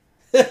Mesa.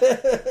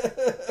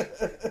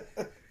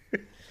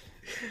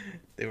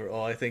 They were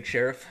all, I think,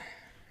 sheriff.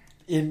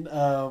 In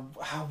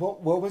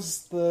what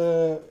was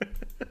the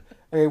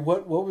okay,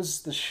 what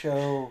was the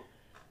show?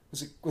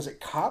 Was it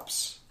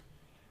Cops?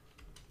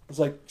 It was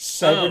like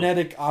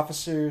cybernetic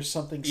officer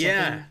something.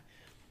 Yeah.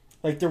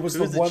 Like there was Who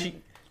the was the one. chief?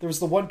 There was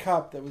the one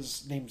cop that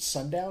was named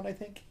Sundown, I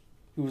think,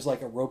 who was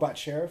like a robot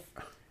sheriff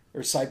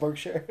or cyborg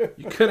sheriff.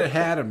 You could have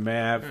had him,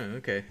 Mav. Oh,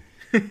 okay.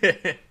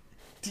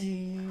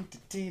 Dee,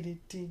 dee, dee,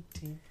 dee,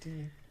 dee,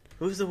 dee.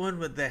 Who was the one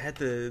that had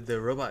the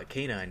robot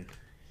canine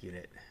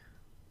unit?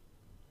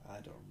 I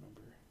don't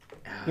remember.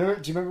 Ah,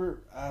 Do you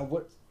remember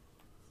what?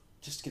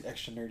 Just to get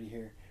extra nerdy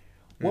here.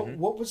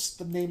 What was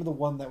the name of the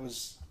one that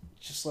was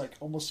just like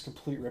almost a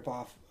complete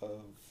ripoff of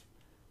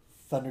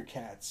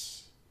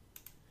Thundercats?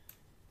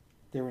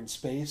 They were in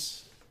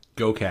space.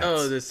 Go Cats.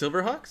 Oh, the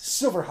Silverhawks?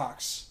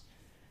 Silverhawks.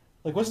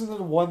 Like, wasn't there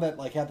the one that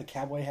like had the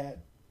cowboy hat?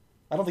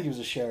 I don't think he was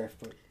a sheriff,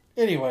 but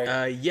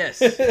anyway.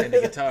 Yes, and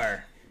the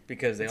guitar.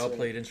 Because they That's all right.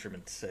 played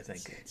instruments, I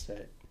think. That's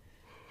right.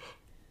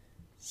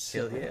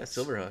 Hell yeah,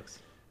 Silverhawks.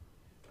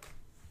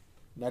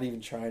 Not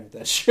even trying with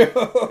that show.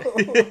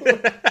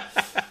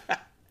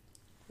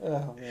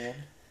 Oh man.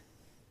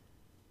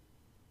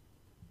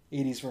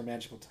 80s were a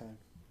magical time.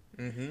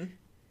 Mm-hmm.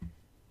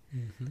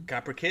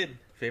 Copper Kid,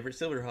 favorite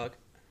Silverhawk.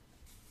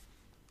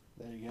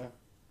 There you go.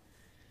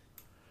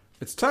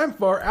 It's time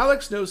for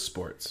Alex Knows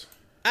Sports.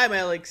 I'm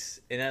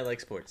Alex, and I like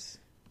sports.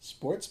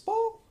 Sports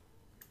ball?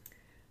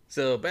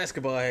 So,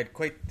 basketball had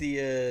quite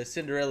the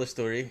Cinderella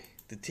story.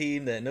 The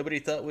team that nobody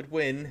thought would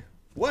win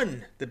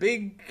won the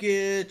big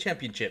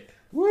championship.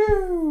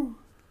 Woo!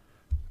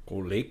 Go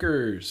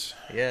Lakers.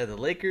 Yeah, the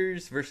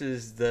Lakers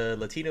versus the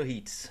Latino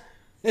Heats.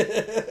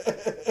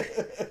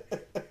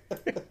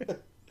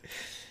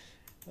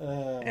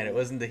 And it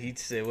wasn't the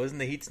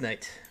Heats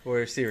night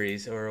or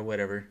series or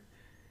whatever.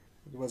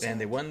 It was And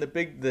they not. won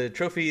the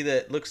trophy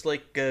that looks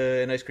like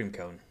an ice cream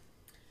cone.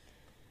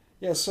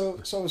 Yeah, so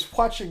I was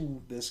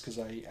watching this because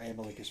I am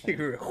a Lakers You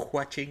fan. were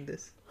watching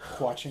this?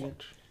 Watching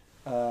it.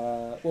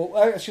 Well,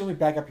 actually, let me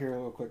back up here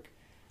real quick.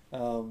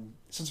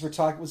 Since we're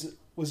talking, was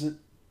it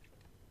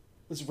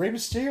Rey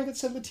Mysterio that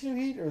said Latino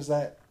Heat, or is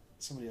that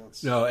somebody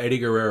else? No, Eddie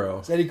Guerrero.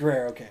 It's Eddie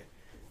Guerrero. Okay.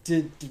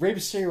 Did Rey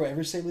Mysterio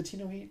ever say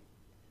Latino Heat?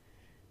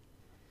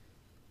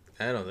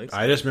 I don't think so.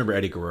 I just remember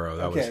Eddie Guerrero.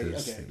 That was Okay,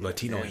 his okay.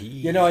 Latino Yeah. Heat.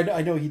 Yeah, no,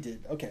 I know he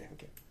did. Okay.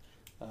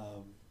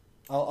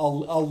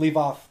 I'll leave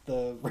off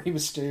the Rey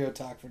Mysterio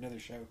talk for another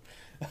show.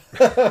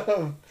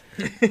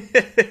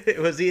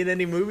 Was he in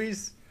any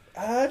movies?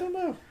 I don't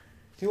know.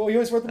 He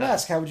always wore the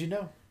mask. How would you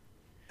know?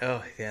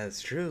 Oh, yeah,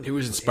 that's true. He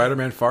was in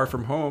Spider-Man Far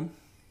From Home.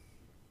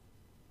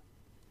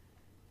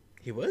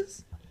 He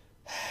was?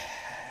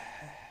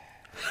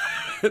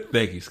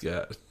 Thank you,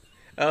 Scott.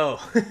 Oh,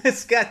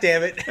 Scott,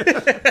 damn it.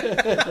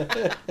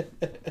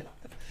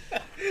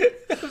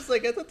 I was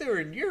like, I thought they were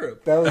in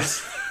Europe. That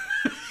was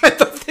I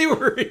thought they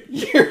were in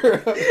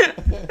Europe.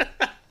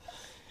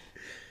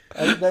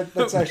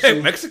 That's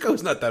actually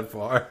Mexico's not that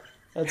far.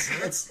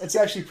 that's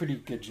actually pretty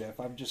good, Jeff.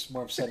 I'm just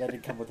more upset I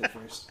didn't come with it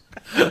first.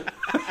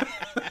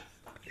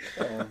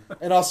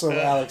 And also,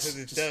 Alex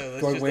let's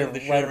just going just way end the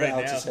show right over right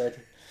Alex's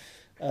head.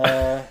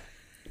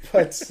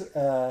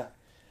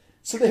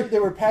 So they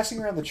were passing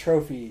around the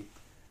trophy,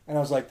 and I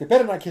was like, they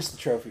better not kiss the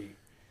trophy.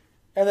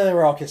 And then they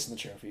were all kissing the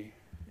trophy,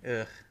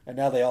 Ugh. and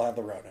now they all have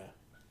the Rona.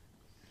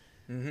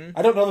 Mm-hmm.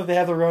 I don't know that they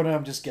have the Rona.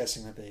 I'm just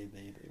guessing that they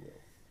will.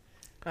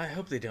 I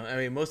hope they don't. I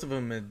mean, most of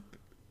them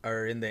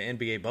are in the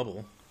NBA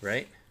bubble,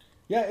 right?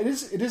 Yeah, it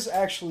is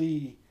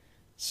actually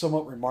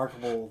somewhat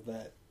remarkable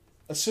that,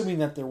 assuming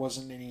that there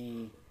wasn't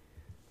any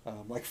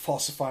like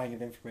falsifying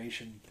of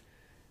information,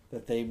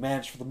 that they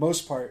managed for the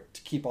most part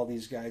to keep all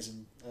these guys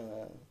in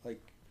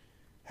like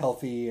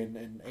healthy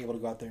and able to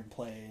go out there and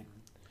play.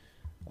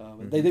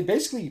 And they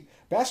basically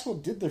basketball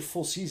did their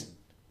full season,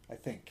 I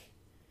think.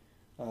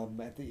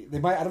 They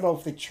might, I don't know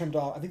if they trimmed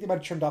off. I think they might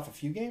have trimmed off a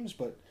few games,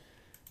 but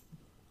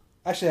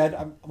actually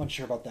I'm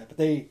unsure about that. But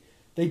they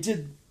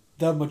did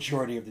the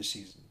majority of the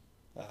season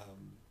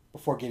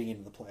before getting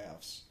into the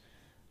playoffs.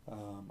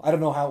 I don't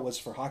know how it was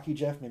for hockey,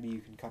 Jeff. Maybe you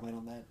can comment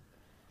on that.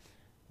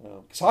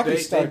 Because hockey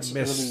starts early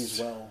as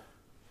well.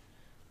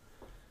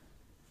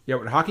 Yeah,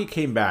 when hockey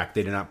came back,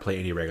 they did not play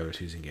any regular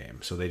season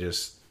games. So they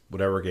just,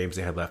 whatever games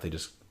they had left, they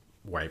just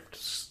wiped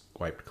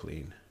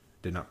clean.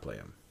 Did not play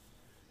them.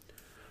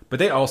 But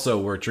they also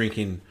were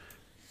drinking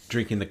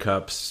the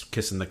cups,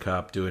 kissing the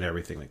cup, doing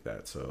everything like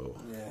that. So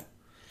Yeah.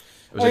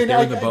 it was I like mean, they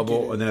were in I the get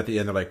bubble, it. and then at the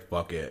end they're like,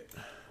 "Fuck it."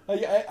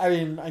 I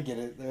mean, I get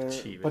it. They're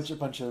Jeebus. a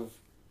bunch of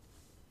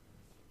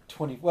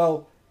 20.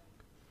 Well,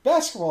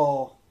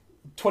 basketball,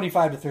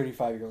 25 to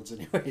 35-year-olds,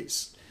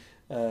 anyways.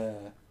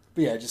 But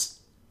yeah, just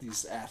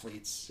these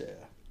athletes.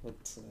 Yeah,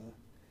 but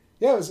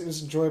yeah, it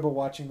was enjoyable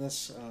watching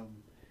this.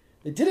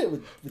 They did it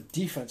with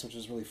defense, which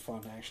was really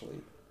fun,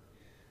 actually.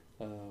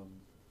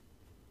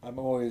 I'm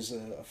always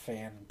a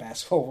fan of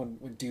basketball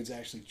when dudes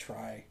actually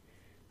try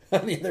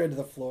on the other end of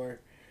the floor.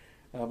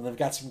 They've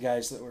got some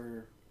guys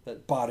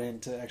that bought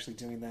into actually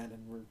doing that,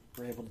 and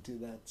were able to do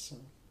that. So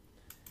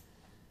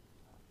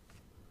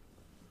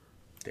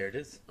There it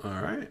is. All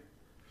right.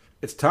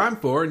 It's time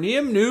for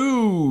Neum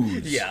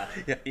News. Yeah.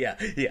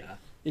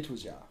 it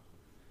was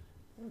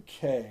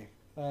okay.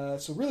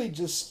 So really,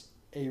 just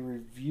a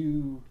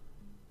review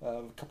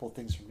of a couple of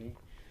things for me.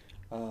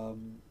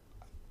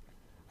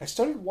 I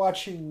started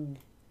watching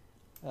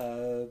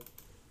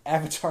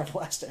Avatar: The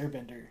Last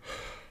Airbender.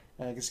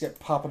 It's got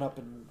popping up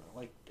and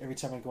like every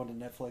time I go into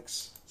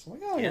Netflix. So I'm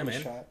like, oh, I'll give it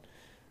a shot.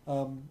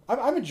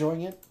 I'm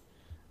enjoying it.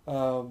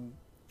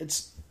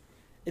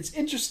 It's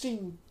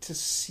interesting to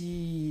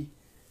see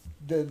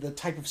the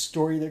type of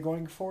story they're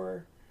going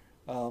for,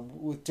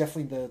 with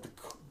definitely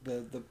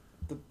the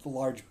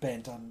large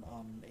bent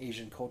on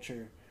Asian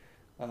culture,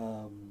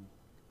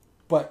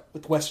 but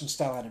with Western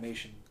style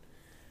animation.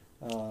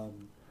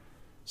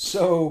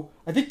 So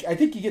I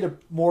think you get a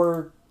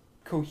more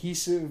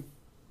cohesive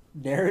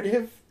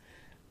narrative,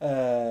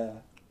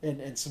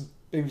 and some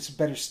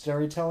better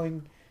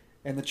storytelling,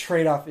 and the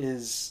trade off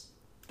is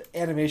the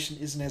animation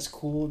isn't as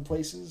cool in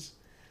places.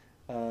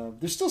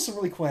 There's still some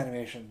really cool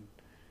animation,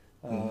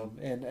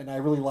 and I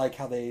really like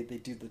how they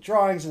do the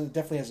drawings, and it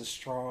definitely has a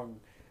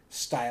strong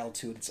style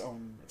to it, its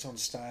own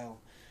style.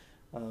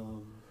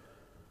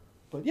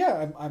 But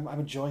yeah, I'm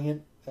enjoying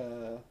it.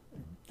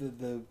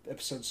 The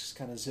episodes just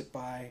kind of zip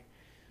by.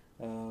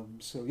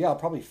 So yeah, I'll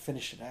probably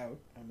finish it out,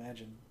 I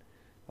imagine.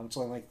 It's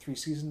only like 3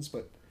 seasons,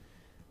 but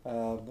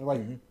they're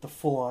like the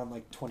full-on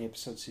like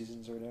 20-episode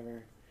seasons or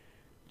whatever,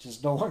 which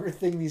is no longer a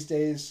thing these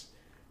days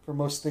for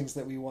most things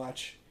that we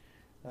watch.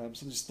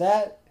 So there's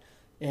that,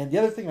 and the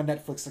other thing on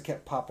Netflix that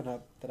kept popping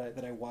up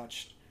that I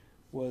watched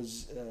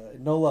was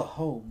Enola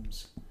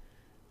Holmes,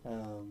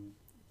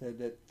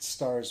 that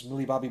stars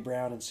Millie Bobby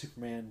Brown and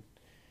Superman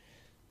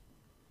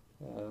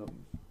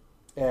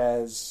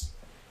as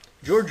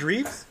George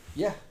Reeves?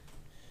 Yeah.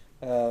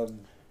 I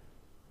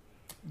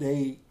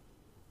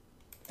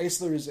guess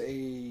there's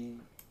a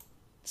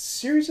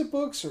series of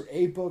books or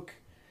a book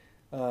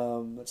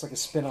that's like a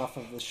spin-off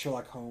of the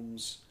Sherlock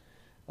Holmes,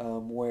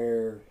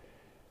 where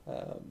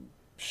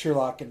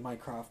Sherlock and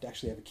Mycroft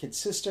actually have a kid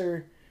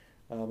sister.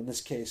 In this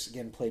case,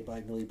 again, played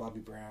by Millie Bobby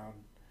Brown.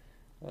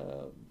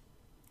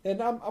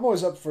 And I'm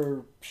always up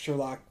for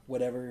Sherlock,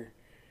 whatever.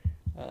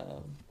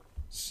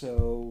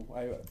 So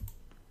I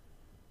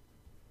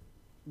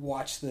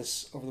watched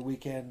this over the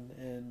weekend,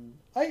 and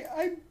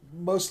I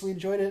mostly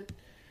enjoyed it.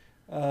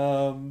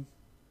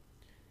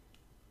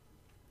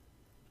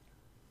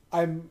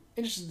 I'm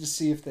interested to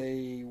see if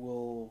they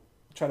will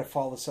try to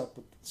follow this up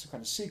with some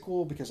kind of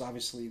sequel, because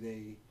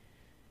obviously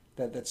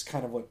that's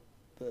kind of what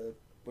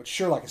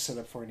Sherlock is set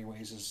up for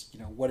anyways, is, you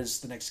know, what is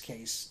the next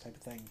case type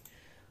of thing.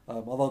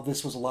 Although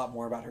this was a lot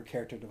more about her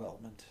character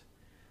development,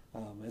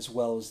 as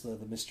well as the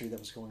mystery that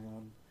was going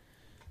on.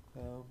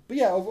 But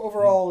yeah,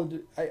 overall,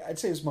 I'd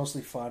say it was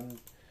mostly fun.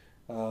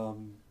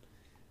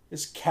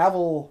 This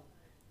Cavill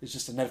is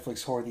just a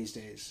Netflix whore these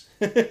days.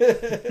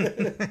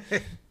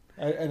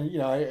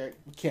 I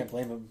can't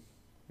blame him.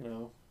 You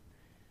know.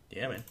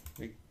 Yeah, man.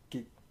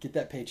 Get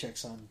that paycheck,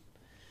 son.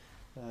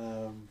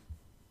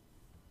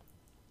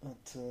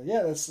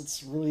 Yeah,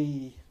 that's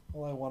really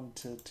all I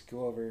wanted to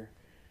go over.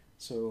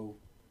 So,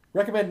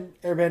 recommend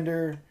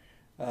Airbender.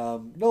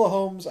 Enola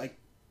Holmes, I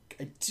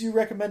do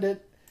recommend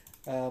it.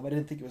 I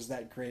didn't think it was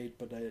that great,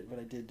 but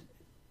I did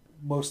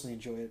mostly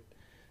enjoy it.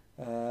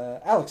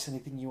 Alex,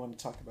 anything you want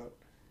to talk about?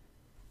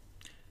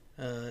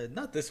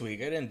 Not this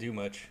week. I didn't do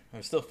much.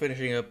 I'm still trying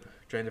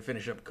to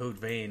finish up Code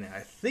Vein. I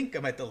think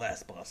I'm at the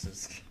last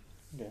bosses.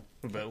 Yeah.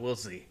 But we'll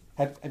see.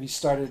 Have you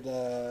started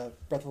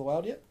Breath of the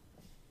Wild yet?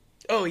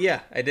 Oh, yeah,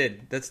 I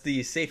did. That's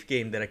the safe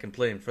game that I can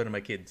play in front of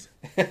my kids.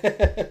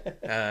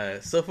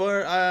 So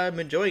far, I'm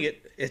enjoying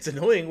it. It's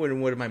annoying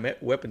when one of my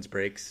weapons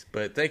breaks,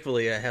 but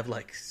thankfully I have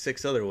like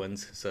 6 other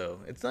ones, so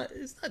it's not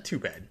too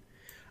bad.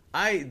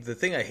 The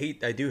thing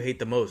I do hate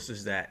the most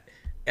is that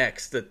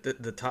X,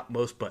 the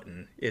topmost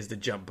button, is the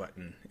jump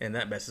button, and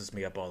that messes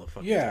me up all the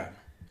fucking time.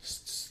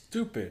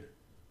 Stupid.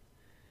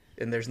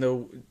 And there's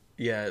no...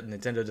 Yeah,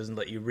 Nintendo doesn't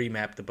let you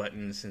remap the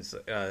buttons, since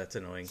that's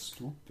annoying.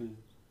 Stupid.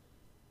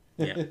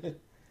 Yeah.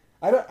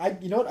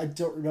 You know what? I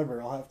don't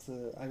remember. I'll have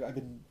to. I've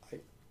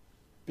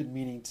been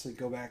meaning to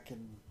go back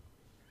and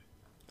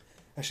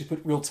actually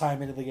put real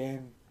time into the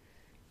game.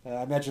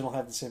 I imagine I'll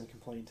have the same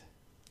complaint.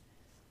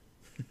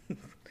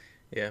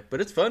 Yeah,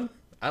 but it's fun.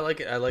 I like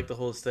it. I like the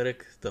whole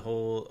aesthetic, the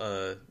whole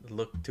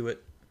look to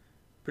it.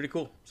 Pretty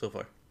cool so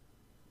far.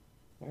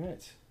 All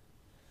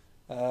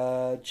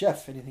right.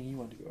 Jeff, anything you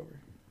wanted to go over?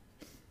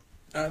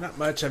 Not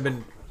much. I've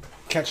been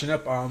catching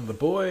up on The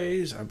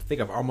Boys. I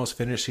think I've almost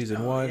finished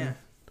season 1.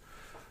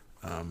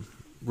 Yeah.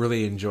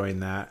 Really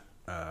enjoying that.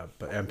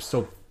 But I'm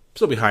still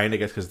behind, I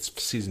guess, because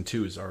season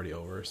 2 is already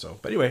over. So,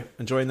 but anyway,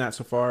 enjoying that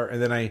so far. And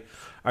then I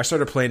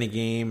started playing a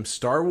game,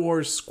 Star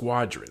Wars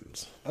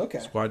Squadrons. Okay.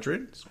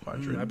 Squadrons.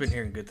 I've been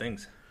hearing good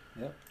things.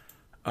 Yep.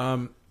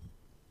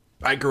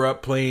 I grew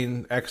up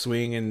playing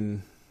X-Wing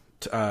and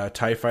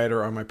TIE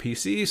Fighter on my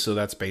PC, so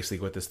that's basically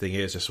what this thing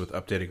is, just with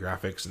updated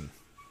graphics, and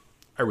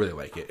I really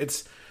like it.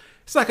 It's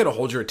not going to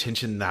hold your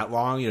attention that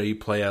long. You know, you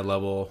play a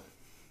level,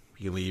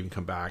 you leave and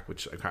come back,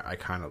 which I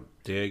kind of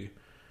dig.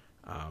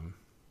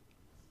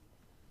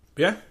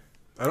 Yeah,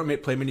 I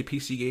don't play many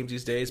PC games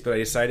these days, but I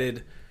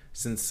decided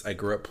since I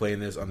grew up playing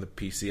this on the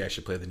PC, I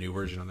should play the new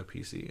version on the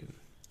PC.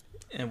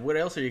 And what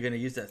else are you going to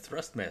use that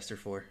Thrustmaster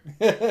for?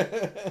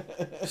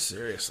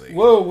 Seriously.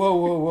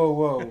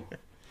 Whoa.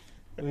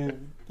 I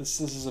mean, this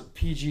is a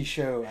PG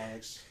show,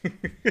 Alex.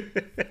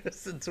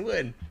 Since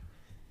when?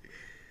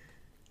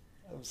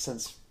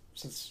 Since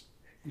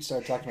we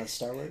started talking about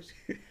Star Wars.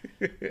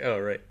 Oh,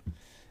 right.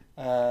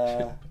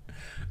 I'm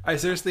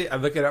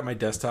looking at my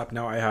desktop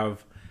now. I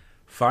have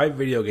 5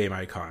 video game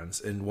icons,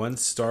 and 1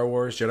 Star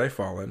Wars Jedi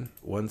Fallen,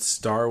 1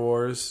 Star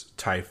Wars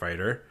TIE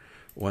Fighter,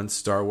 1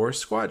 Star Wars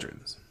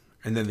Squadrons.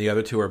 And then the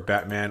other 2 are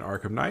Batman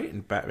Arkham Knight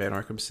and Batman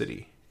Arkham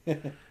City.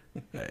 Nice.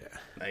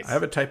 I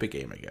have a type of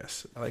game, I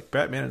guess. I like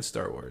Batman and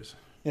Star Wars.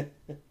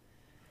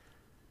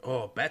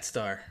 Oh,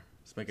 Batstar.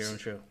 Let's make our own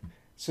show.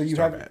 So you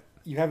Star haven't Bat.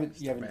 you haven't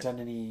Star Bat. done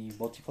any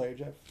multiplayer,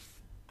 Jeff?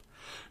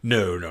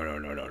 No.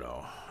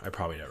 I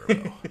probably never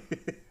will.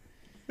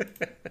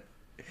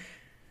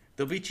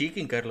 They'll be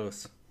cheeking,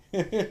 Carlos.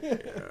 Have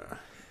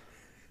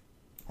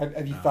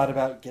you thought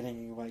about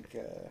getting like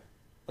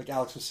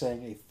Alex was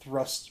saying, a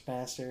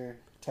Thrustmaster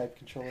type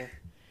controller?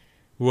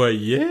 Well,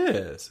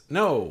 yes.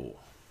 No.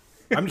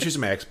 I'm just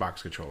using my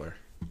Xbox controller.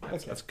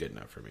 Okay. That's good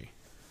enough for me.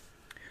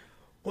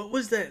 What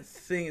was that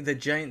thing, the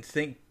giant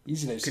Think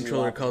Easy to see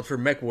controller a lot. called for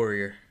Mech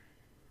Warrior?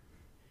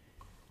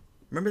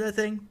 Remember that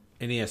thing?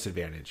 NES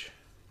Advantage.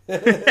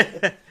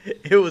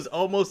 It was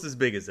almost as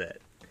big as that.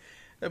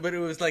 But it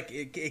was like,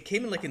 it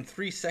came in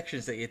 3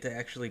 sections that you had to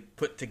actually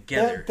put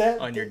together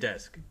on your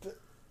desk.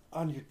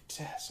 On your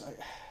desk.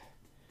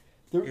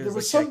 There was, was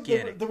like, some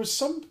gigantic. there was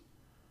some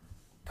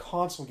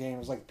console game, it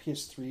was like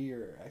PS3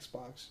 or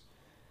Xbox,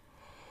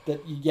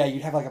 that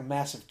you'd have like a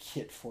massive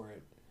kit for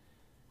it.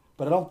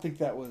 But I don't think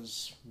that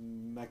was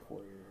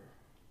MechWarrior.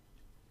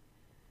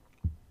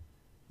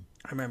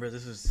 I remember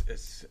this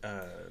is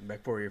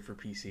Mech Warrior for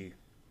PC.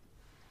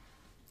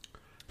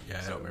 Yeah,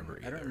 I don't remember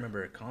either. I don't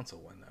remember a console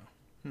one,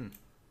 though.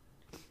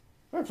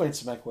 I played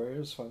some MechWarrior, it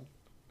was fun.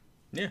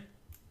 Yeah.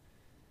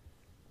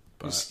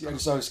 I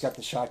just always got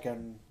the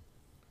shotgun.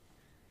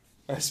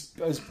 I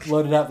was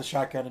loaded out the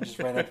shotgun and just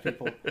ran at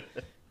people.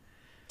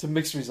 To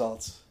mixed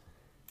results.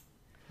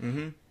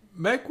 Mm-hmm.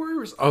 MechWarrior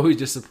was always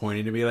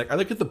disappointing to me. Like, I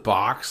look at the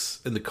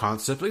box and the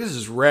concept, like, this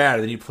is rad,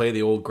 and then you play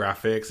the old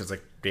graphics, and it's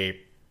like,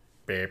 beep,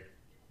 beep,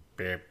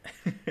 beep,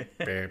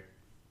 beep.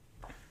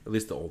 At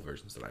least the old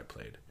versions that I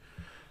played.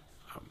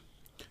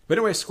 But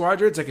anyway,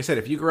 Squadrons, like I said,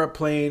 if you grew up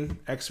playing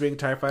X-Wing,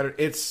 TIE Fighter,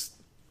 it's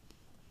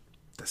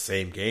the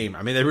same game.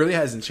 I mean, it really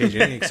hasn't changed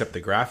anything except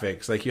the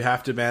graphics. Like, you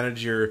have to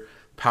manage your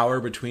power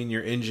between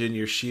your engine,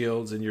 your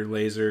shields, and your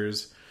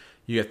lasers.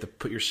 You have to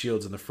put your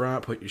shields in the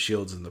front, put your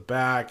shields in the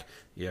back.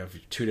 You have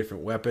 2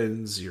 different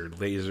weapons, your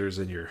lasers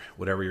and your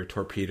whatever your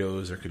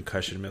torpedoes or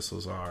concussion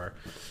missiles are.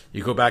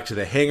 You go back to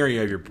the hangar, you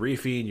have your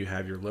briefing, you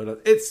have your loadout.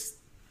 It's,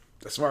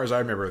 as far as I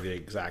remember, the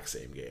exact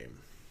same game.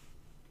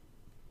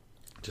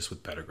 Just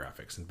with better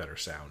graphics and better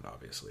sound,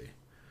 obviously.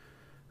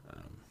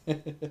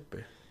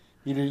 But,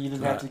 You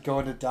didn't have to go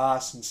into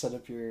DOS and set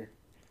up your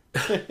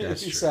your true.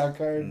 sound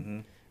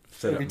card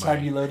every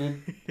time you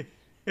loaded.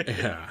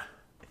 Yeah.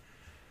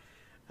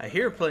 I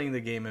hear playing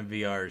the game in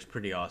VR is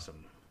pretty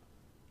awesome.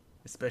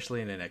 Especially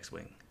in an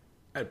X-Wing.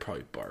 I'd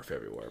probably barf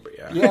everywhere, but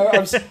yeah.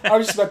 Yeah, I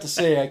was just about to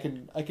say I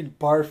can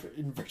barf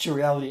in virtual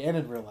reality and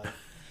in real life.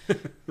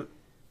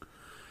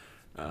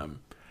 And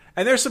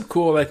there's some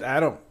cool, like,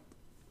 I don't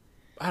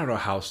know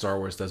how Star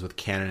Wars does with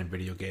canon and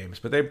video games,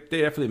 but they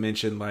definitely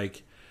mention,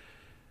 like,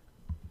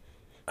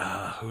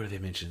 who do they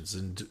mention?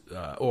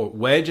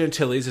 Wedge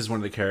Antilles is one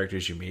of the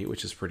characters you meet,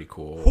 which is pretty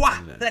cool. Wha!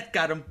 And then, That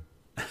got him.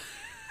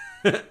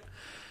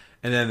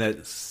 and then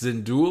that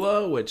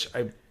Zindula, which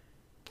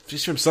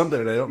she's from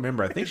something that I don't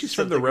remember. I think she's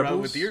from the Something wrong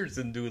Rebels. with your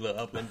Zindula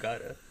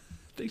Uplandata. I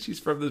think she's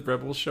from the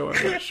Rebels show.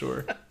 I'm not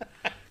sure.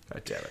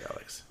 God damn it,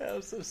 Alex. That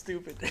was so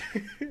stupid.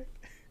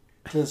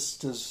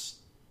 Does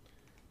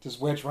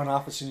Wedge run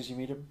off as soon as you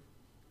meet him?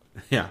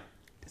 Yeah.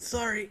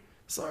 Sorry.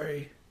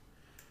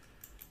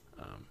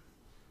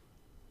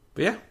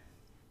 But yeah,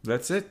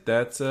 that's it.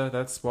 That's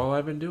all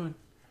I've been doing.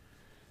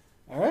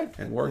 All right.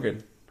 And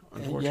working,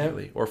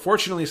 unfortunately. Or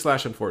fortunately /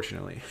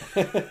 unfortunately.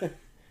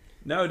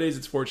 Nowadays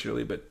it's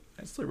fortunately, but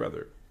I'd still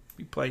rather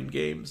be playing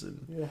games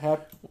and Yeah,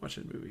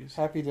 watching movies.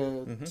 happy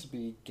to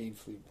be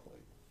gainfully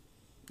employed.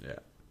 Yeah.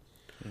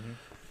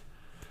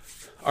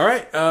 All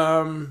right.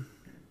 Don't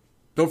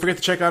forget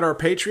to check out our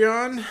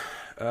Patreon.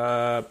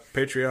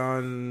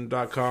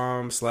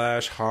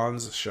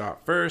 Patreon.com/Hans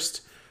Shot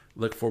First.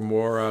 Look for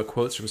more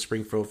quotes from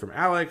Springfield from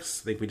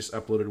Alex. I think we just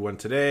uploaded one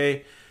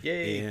today.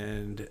 Yay.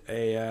 And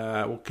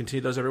we'll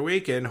continue those every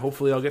week, and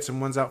hopefully I'll get some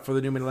ones out for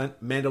the new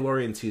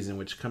Mandalorian season,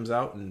 which comes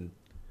out in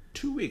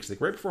 2 weeks, like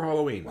right before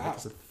Halloween. Wow. I think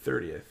it's the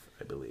 30th,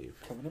 I believe.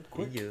 Coming up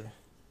quick. Yeah.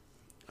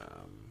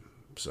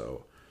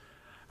 So,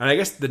 and I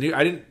guess I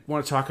didn't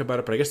want to talk about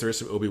it, but I guess there is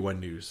some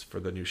Obi-Wan news for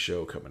the new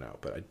show coming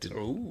out, but I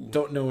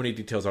don't know any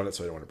details on it,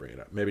 so I don't want to bring it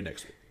up. Maybe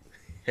next week.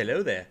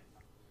 Hello there.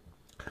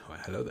 Oh,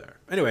 hello there.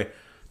 Anyway,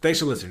 thanks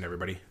for listening,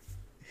 everybody.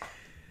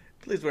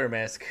 Please wear a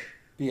mask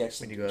Be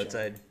excellent when you go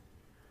outside.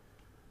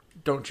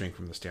 Don't drink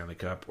from the Stanley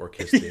Cup or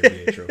kiss the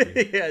NBA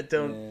trophy. Yeah,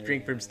 don't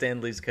drink from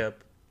Stanley's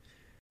cup.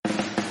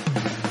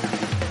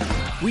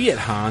 We at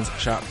Hans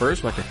Shot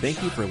First would like to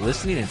thank you for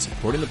listening and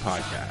supporting the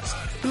podcast.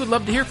 We would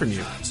love to hear from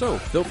you, so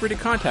feel free to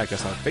contact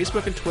us on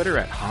Facebook and Twitter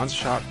at Hans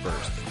Shot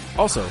First.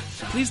 Also,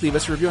 please leave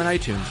us a review on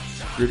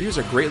iTunes. Reviews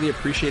are greatly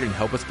appreciated and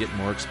help us get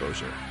more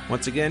exposure.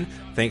 Once again,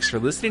 thanks for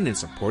listening and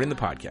supporting the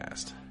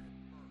podcast.